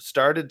who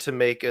started to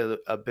make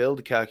a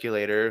build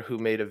calculator, who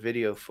made a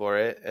video for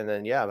it, and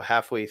then yeah,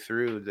 halfway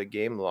through the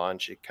game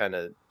launch, it kind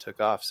of took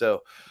off.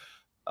 So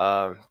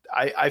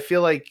I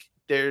feel like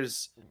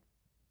there's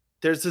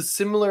a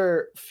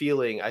similar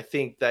feeling. I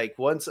think like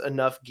once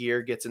enough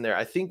gear gets in there,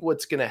 I think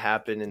what's going to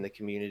happen in the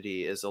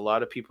community is a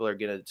lot of people are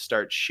going to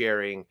start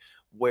sharing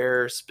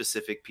where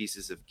specific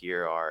pieces of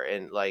gear are,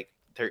 and like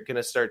they're going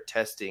to start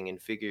testing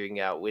and figuring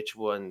out which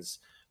ones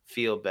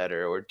feel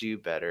better or do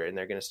better, and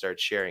they're going to start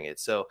sharing it.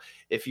 So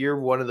if you're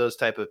one of those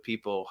type of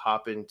people,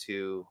 hop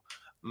into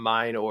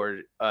mine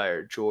or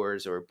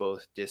Jor's or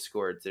both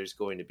Discords. There's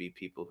going to be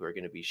people who are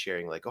going to be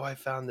sharing like, oh, I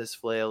found this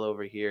flail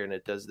over here and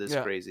it does this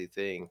Yeah. crazy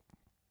thing.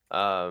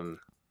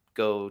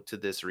 Go to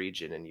this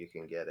region and you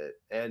can get it.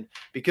 And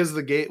because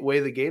the way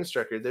the game's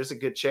structured, there's a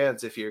good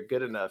chance if you're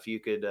good enough, you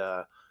could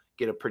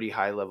get a pretty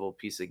high level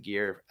piece of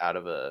gear out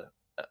of a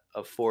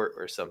fort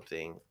or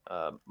something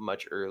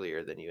much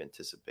earlier than you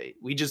anticipate.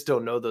 We just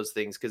don't know those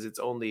things because it's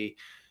only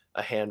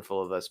a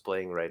handful of us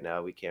playing right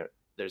now. We can't.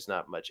 There's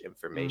not much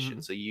information,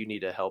 Mhm. so you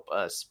need to help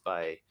us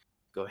by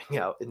going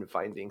out and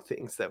finding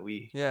things that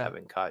we Yeah.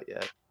 haven't caught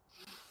yet.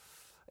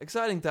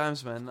 Exciting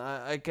times, man.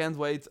 I can't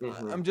wait.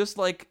 Mhm. I'm just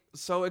like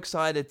so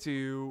excited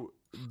to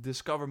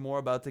discover more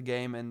about the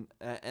game and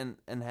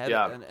have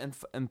Yeah.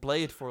 and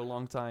play it for a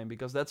long time,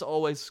 because that's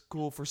always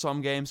cool for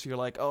some games. You're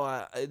like,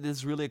 oh, this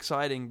is really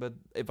exciting, but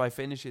if I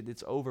finish it,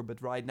 it's over.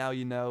 But right now,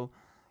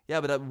 yeah,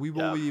 but we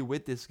will Yeah. be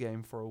with this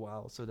game for a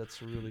while, so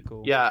that's really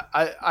cool. Yeah,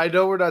 I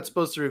know we're not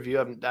supposed to review.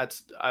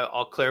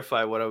 I'll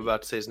clarify what I'm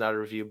about to say is not a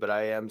review, but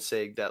I am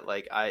saying that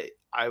like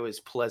I was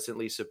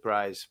pleasantly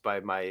surprised by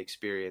my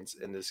experience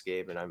in this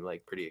game, and I'm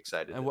like pretty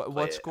excited And to play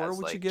what it score as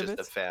would you like give just it?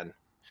 a fan.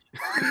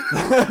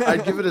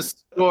 I'd give it a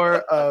score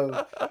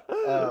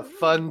of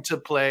fun to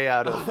play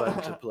out of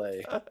fun to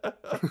play.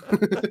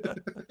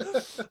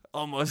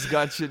 Almost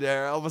got you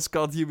there. Almost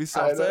called I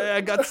Ubisoft. know. Hey,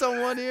 I got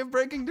someone here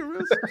breaking the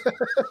rules.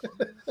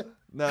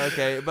 No,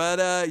 okay,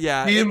 but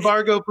yeah. The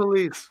embargo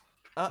police.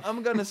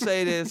 I'm gonna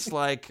say this,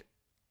 like,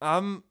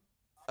 I'm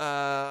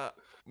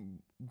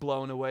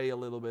blown away a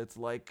little bit.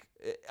 Like,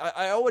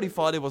 I already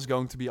thought it was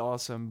going to be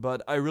awesome,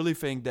 but I really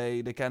think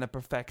they kind of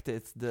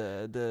perfected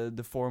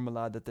the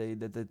formula that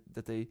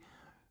they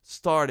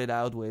started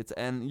out with,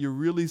 and you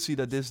really see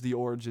that this is the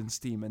Origins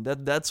team, and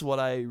that's what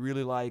I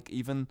really like.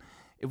 Even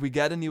if we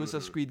get a new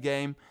Assassin's Creed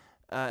game,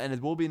 and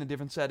it will be in a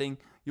different setting,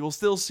 you will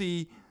still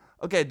see,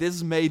 okay, this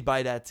is made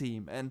by that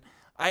team. And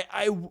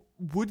I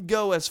would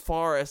go as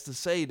far as to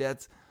say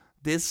that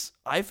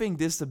I think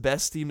this is the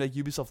best team that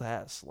Ubisoft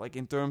has, like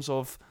in terms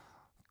of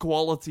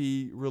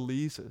quality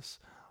releases.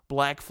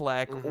 Black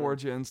Flag,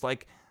 Origins,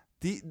 like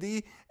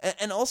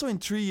and also in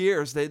 3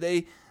 years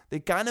they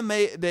kind of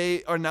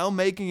they are now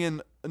making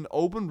an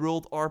open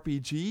world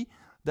RPG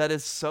that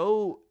is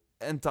so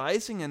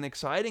enticing and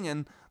exciting,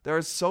 and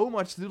there's so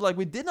much to do. Like,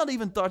 we did not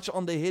even touch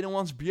on the Hidden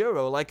Ones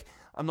Bureau. Like,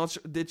 I'm not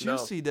sure, did you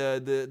see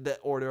the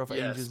Order of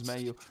Ancients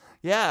menu?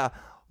 Yeah,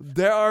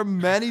 there are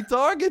many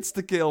targets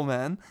to kill,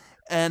 man,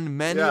 and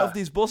many of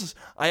these bosses.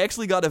 I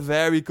actually got a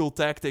very cool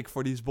tactic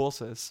for these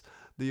bosses.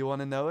 Do you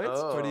want to know it?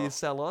 For these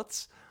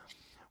zealots?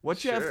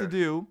 What you have to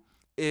do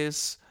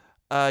is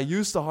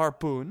use the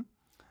harpoon,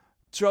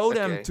 throw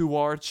them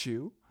towards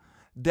you,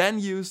 then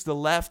use the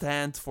left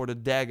hand for the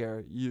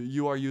dagger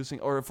you are using,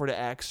 or for the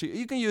axe.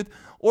 You can use,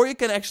 or you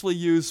can actually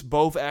use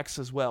both axes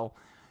as well.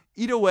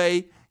 Either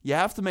way, you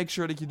have to make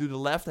sure that you do the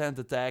left hand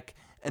attack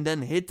and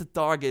then hit the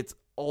target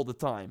all the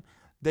time.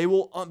 They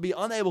will be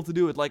unable to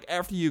do it. Like,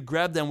 after you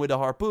grab them with a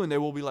harpoon, they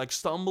will be like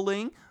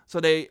stumbling, so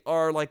they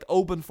are like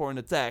open for an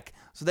attack.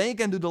 So then you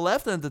can do the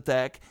left hand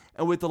attack,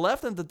 and with the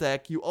left hand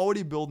attack, you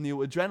already build new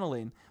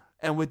adrenaline.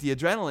 And with the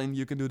adrenaline,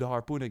 you can do the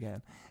harpoon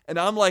again. And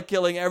I'm like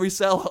killing every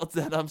zealot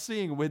that I'm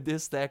seeing with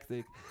this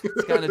tactic.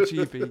 It's kind of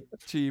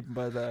cheap,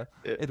 but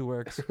it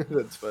works.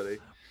 That's funny.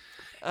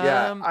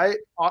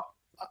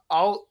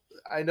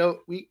 I know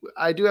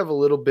I do have a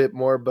little bit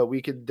more, but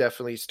we could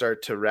definitely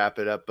start to wrap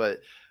it up. But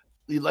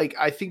like,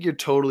 I think you're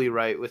totally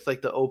right with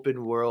like the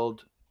open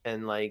world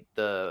and like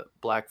the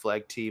Black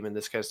Flag team and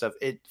this kind of stuff.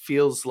 It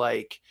feels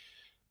like,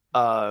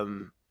 I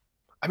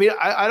mean,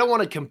 I don't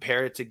want to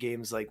compare it to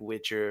games like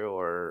Witcher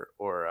or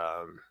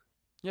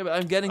Yeah, but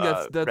I'm getting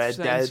that Red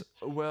sense Dead.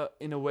 well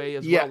in a way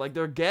as Yeah. well. Like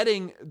they're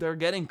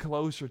getting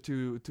closer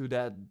to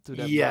that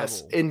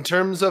Yes, level. in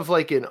terms of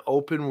like an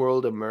open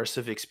world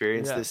immersive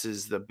experience, Yeah. this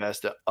is the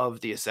best of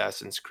the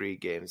Assassin's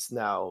Creed games.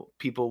 Now,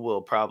 people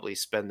will probably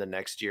spend the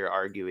next year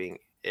arguing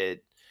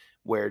it.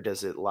 Where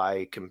does it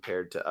lie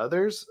compared to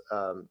others?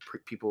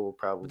 People will But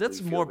probably that's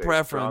feel more very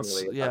preference,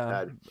 strongly about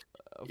yeah. that.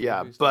 Yeah,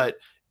 Obviously. but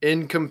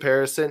in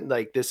comparison,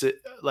 like this is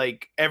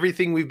like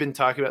everything we've been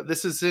talking about.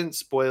 This isn't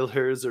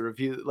spoilers or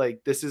review.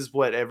 Like this is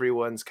what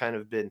everyone's kind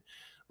of been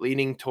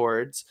leaning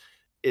towards,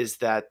 is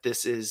that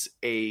this is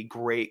a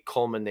great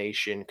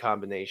combination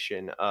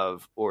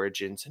of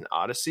Origins and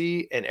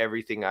Odyssey, and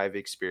everything I've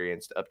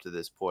experienced up to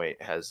this point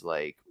has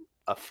like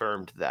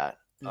affirmed that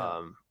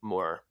Yeah.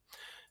 more.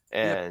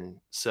 Yep. And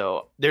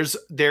so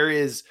there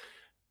is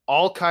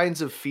all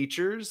kinds of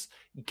features,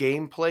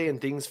 gameplay,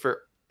 and things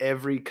for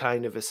every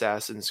kind of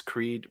Assassin's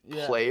Creed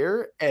Yeah.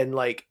 player. And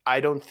like, I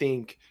don't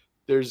think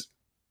there's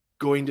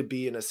going to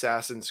be an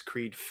Assassin's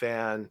Creed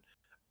fan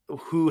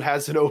who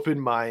has an open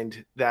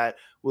mind that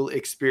will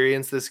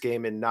experience this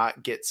game and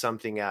not get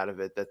something out of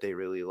it that they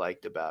really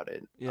liked about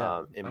it,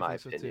 Yeah. in I my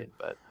think so too. opinion.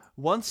 But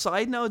One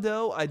side note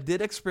though, I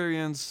did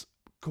experience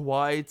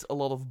quite a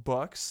lot of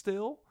bugs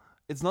still.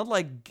 It's not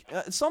like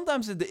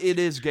sometimes it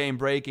is game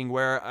breaking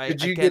where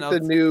did I you get the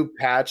cannot. new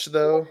patch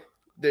though?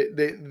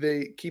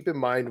 They keep in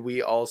mind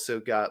we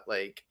also got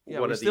like Yeah,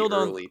 one we of the still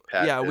don't. early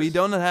Yeah, we patches.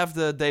 don't have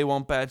the day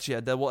one patch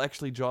yet. That will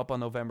actually drop on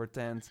November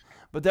 10th.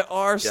 But there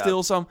are Yeah.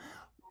 still some.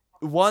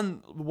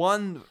 One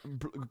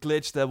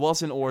glitch that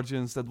was in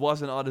Origins, that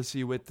was in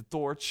Odyssey with the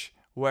torch,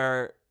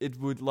 where it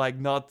would like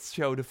not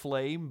show the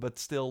flame but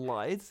still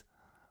light.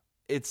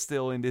 It's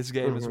still in this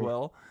game as Mhm.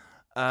 well.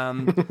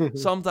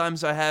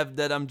 Sometimes I have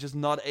that I'm just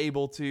not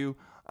able to.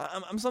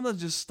 I'm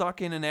sometimes just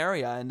stuck in an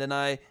area and then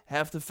I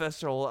have to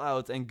festival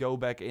out and go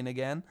back in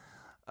again.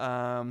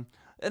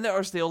 And there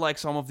are still like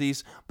some of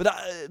these, but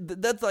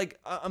that's like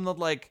I'm not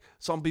like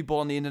some people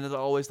on the internet are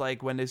always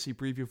like when they see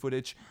preview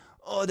footage,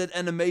 oh that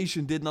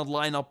animation did not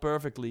line up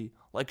perfectly.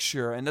 Like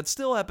sure, and that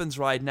still happens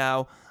right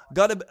now.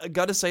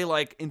 Gotta say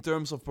like in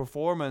terms of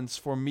performance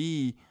for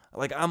me,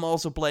 like I'm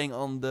also playing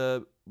on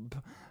the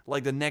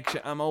like the next.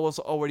 I'm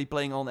also already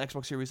playing on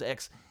Xbox Series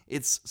X.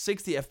 It's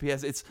 60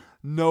 FPS. It's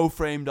no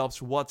frame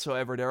drops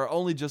whatsoever. There are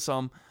only just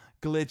some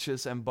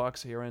glitches and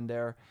bugs here and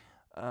there.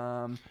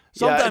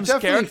 Sometimes definitely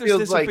characters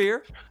feels like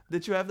disappear.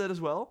 Did you have that as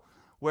well?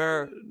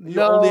 Where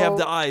you only have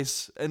the no.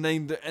 eyes, and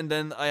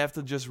then I have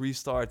to just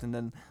restart, and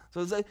then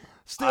so it's like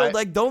still I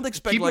like don't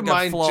expect keep in like a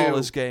mind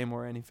flawless too. game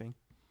or anything.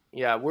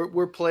 Yeah,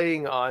 we're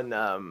playing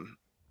on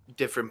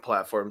different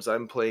platforms.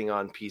 I'm playing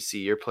on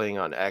PC. You're playing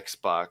on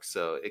Xbox,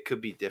 so it could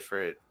be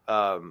different.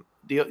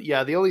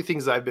 The only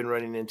things I've been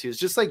running into is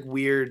just like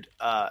weird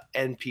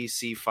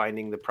NPC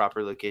finding the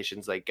proper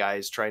locations, like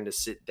guys trying to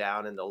sit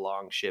down and the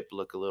long ship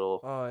look a little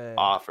Oh yeah, yeah.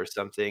 off or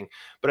something.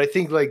 But I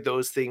think like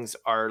those things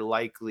are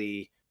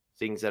likely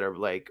things that are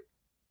like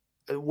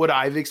what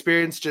I've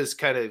experienced just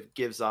kind of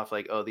gives off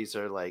like, oh, these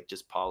are like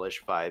just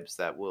polished vibes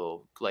that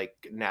will like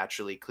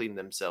naturally clean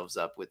themselves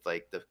up with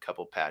like the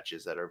couple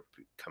patches that are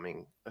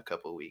coming a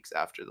couple weeks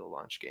after the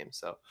launch game.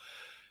 So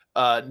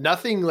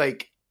nothing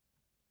like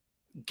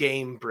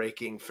game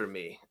breaking for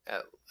me.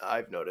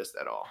 I've noticed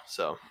at all.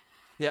 So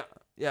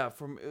Yeah,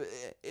 from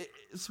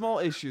small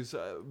issues,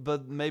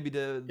 but maybe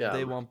the yeah.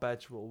 day one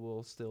patch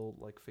will still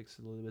like fix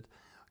it a little bit.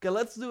 Okay,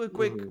 let's do a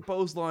quick Mhm.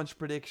 post-launch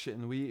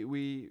prediction.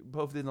 We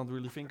both did not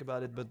really think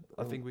about it, but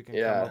I think we can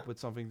come Yeah, up with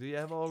something. Do you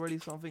have already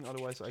something?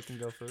 Otherwise, I can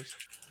go first.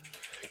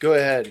 go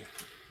ahead.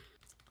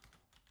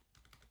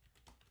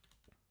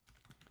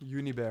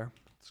 Unibear.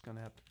 It's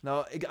gonna happen.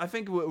 No, I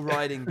think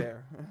riding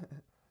bear.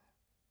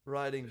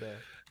 Riding bear.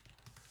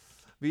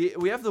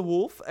 We have the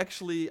wolf.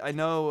 Actually, I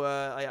know.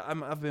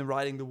 I've been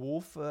riding the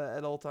wolf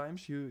at all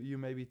times. You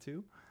maybe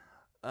too.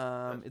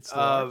 It's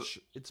large.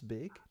 It's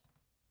big.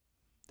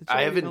 Did you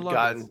I already haven't unlock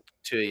gotten it?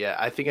 to it yet.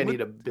 I think I What? need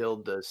to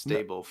build the No,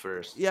 stable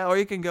first. yeah, or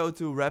you can go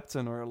to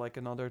Repton or like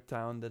another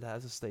town that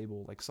has a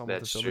stable, like some of the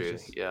That's true.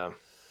 villages. Yeah.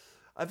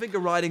 I think a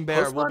riding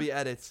bear Post will launch. be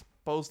added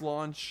post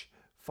launch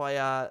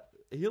via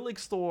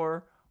Helix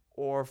Store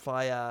or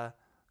via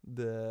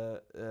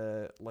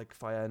the like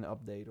via an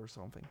update or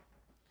something.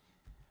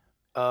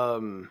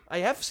 I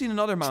have seen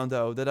another mount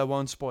though that I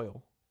won't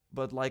spoil.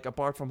 But like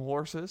apart from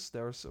horses,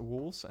 there's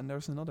wolves and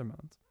there's another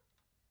mount.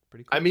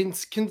 Pretty cool. I mean,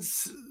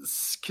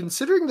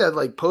 considering that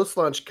like post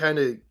launch kind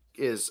of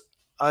is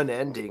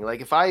unending.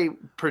 Like if I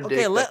predict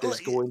Okay, that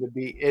there's going to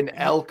be an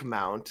elk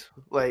mount,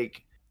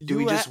 like do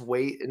we you just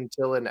wait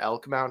until an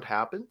elk mount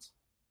happens?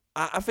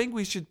 I think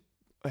we should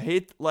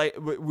hit like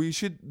we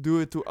should do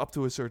it to up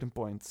to a certain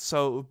point.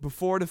 So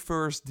before the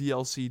first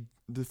DLC,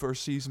 the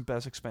first season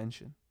pass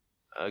expansion.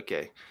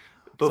 Okay.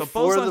 So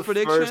before post-launch the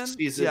prediction, first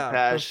season yeah,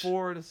 patch,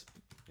 before this,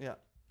 yeah.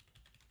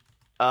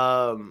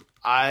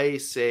 I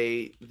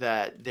say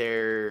that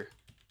they're.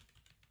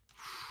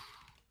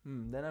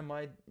 Then I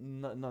might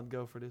not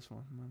go for this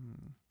one.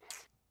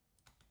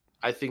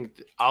 I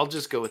think I'll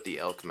just go with the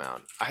elk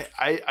mount.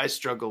 I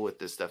struggle with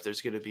this stuff.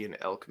 There's going to be an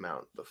elk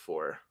mount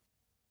before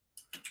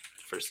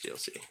first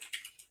DLC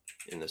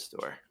in the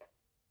store.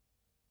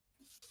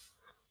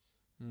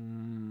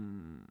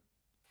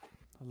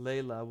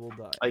 Layla will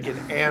die. Like an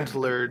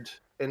antlered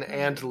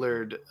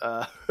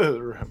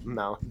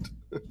mount.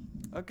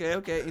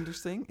 Okay,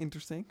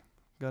 interesting.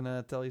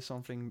 Gonna tell you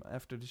something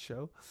after the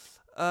show.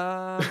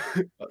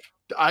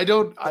 I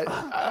don't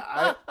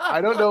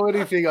know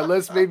anything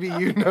unless maybe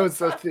you know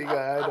something.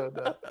 I don't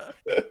know.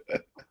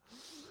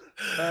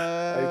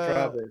 I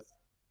promise.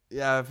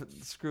 Yeah,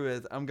 screw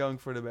it. I'm going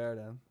for the bear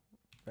then.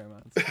 Bear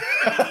mount.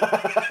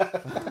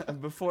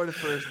 Before the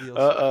first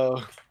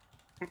DLC.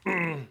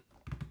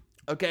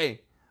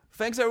 Okay.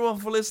 Thanks everyone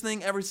for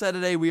listening. Every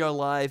Saturday we are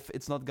live.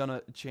 It's not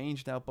gonna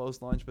change now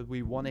post-launch, but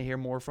we want to hear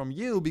more from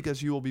you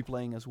because you will be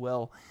playing as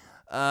well.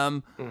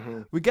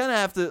 We're gonna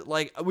have to,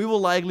 we will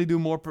likely do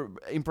more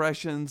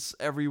impressions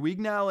every week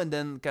now, and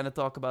then kind of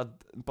talk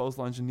about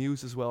post-launch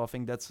news as well. I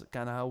think that's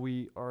kind of how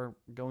we are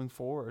going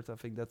forward. I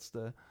think that's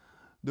the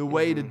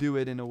way to do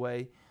it in a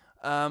way.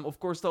 Of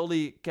course,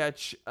 totally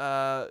catch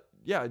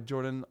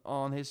Jordan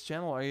on his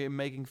channel. Are you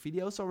making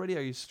videos already?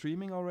 Are you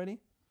streaming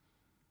already?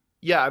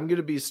 Yeah, I'm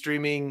gonna be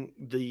streaming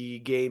the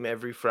game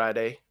every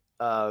Friday.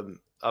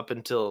 Up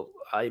until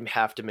I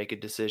have to make a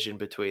decision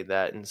between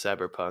that and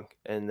Cyberpunk,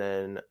 and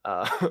then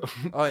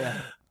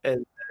and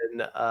then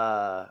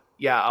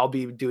I'll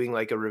be doing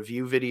like a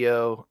review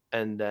video,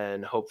 and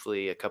then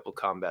hopefully a couple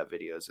combat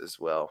videos as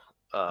well.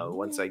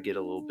 Once I get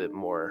a little bit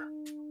more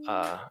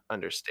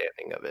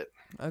understanding of it.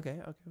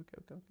 Okay.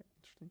 Interesting.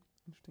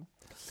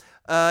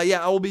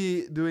 I will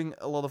be doing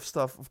a lot of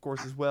stuff, of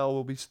course, as well.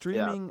 We'll be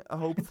streaming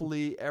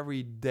hopefully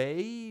every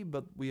day,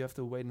 but we have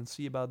to wait and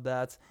see about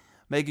that.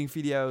 Making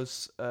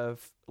videos, a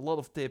lot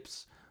of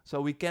tips, so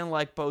we can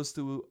post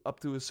up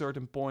to a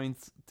certain point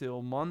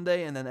till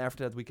Monday, and then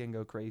after that we can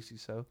go crazy.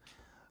 So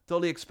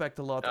totally expect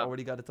a lot.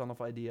 Already got a ton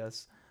of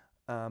ideas,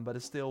 but I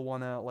still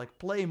wanna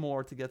play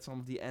more to get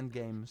some of the end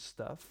game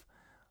stuff,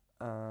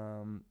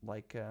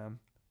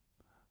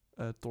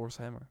 Thor's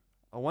hammer.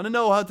 I want to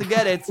know how to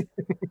get it.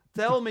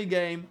 Tell me,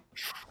 game.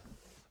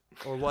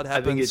 Or what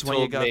happens when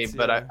you got?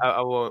 But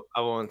I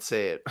won't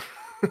say it.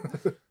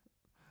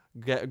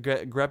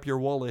 Grab your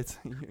wallet.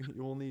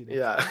 You will need it.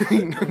 Yeah,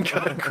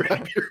 gotta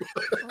grab your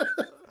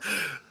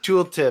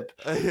tool tip.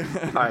 All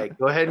right,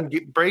 go ahead and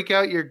break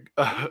out your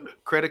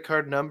credit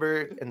card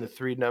number and the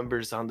 3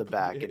 numbers on the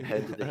back and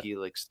head to the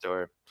Helix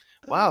store.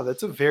 Wow,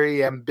 that's a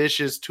very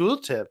ambitious tool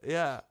tip.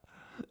 Yeah,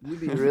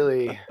 you'd be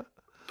really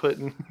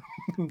putting.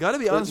 Gotta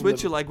be honest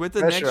with you, with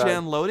the next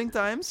gen loading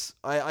times,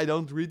 I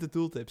don't read the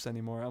tooltips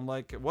anymore. I'm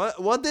like,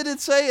 what did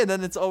it say? And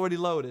then it's already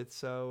loaded.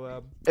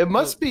 So it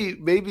must be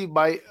maybe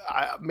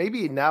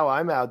maybe now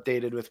I'm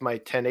outdated with my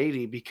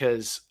 1080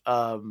 because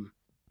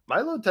my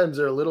load times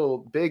are a little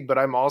big, but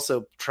I'm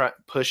also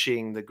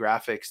pushing the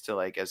graphics to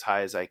as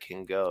high as I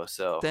can go.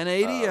 So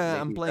 1080,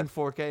 I'm playing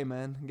 4K,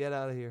 man. Get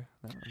out of here.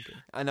 No, okay.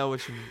 I know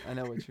what you mean.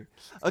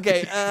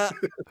 Okay,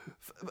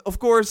 of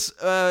course,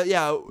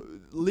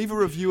 leave a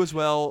review as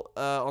well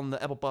on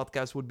the Apple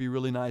Podcast would be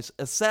really nice.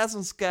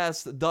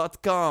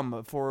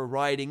 assassinscast.com for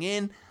writing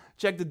in.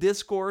 Check the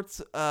Discord.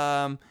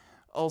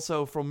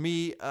 Also from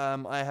me,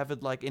 I have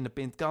it in the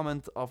pinned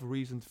comment of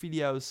recent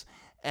videos.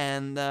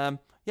 And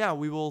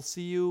we will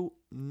see you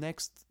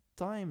next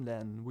time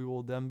then. We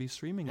will then be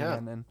streaming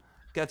again and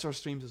catch our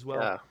streams as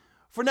well. Yeah.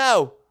 For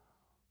now,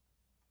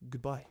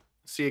 goodbye.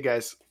 See you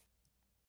guys.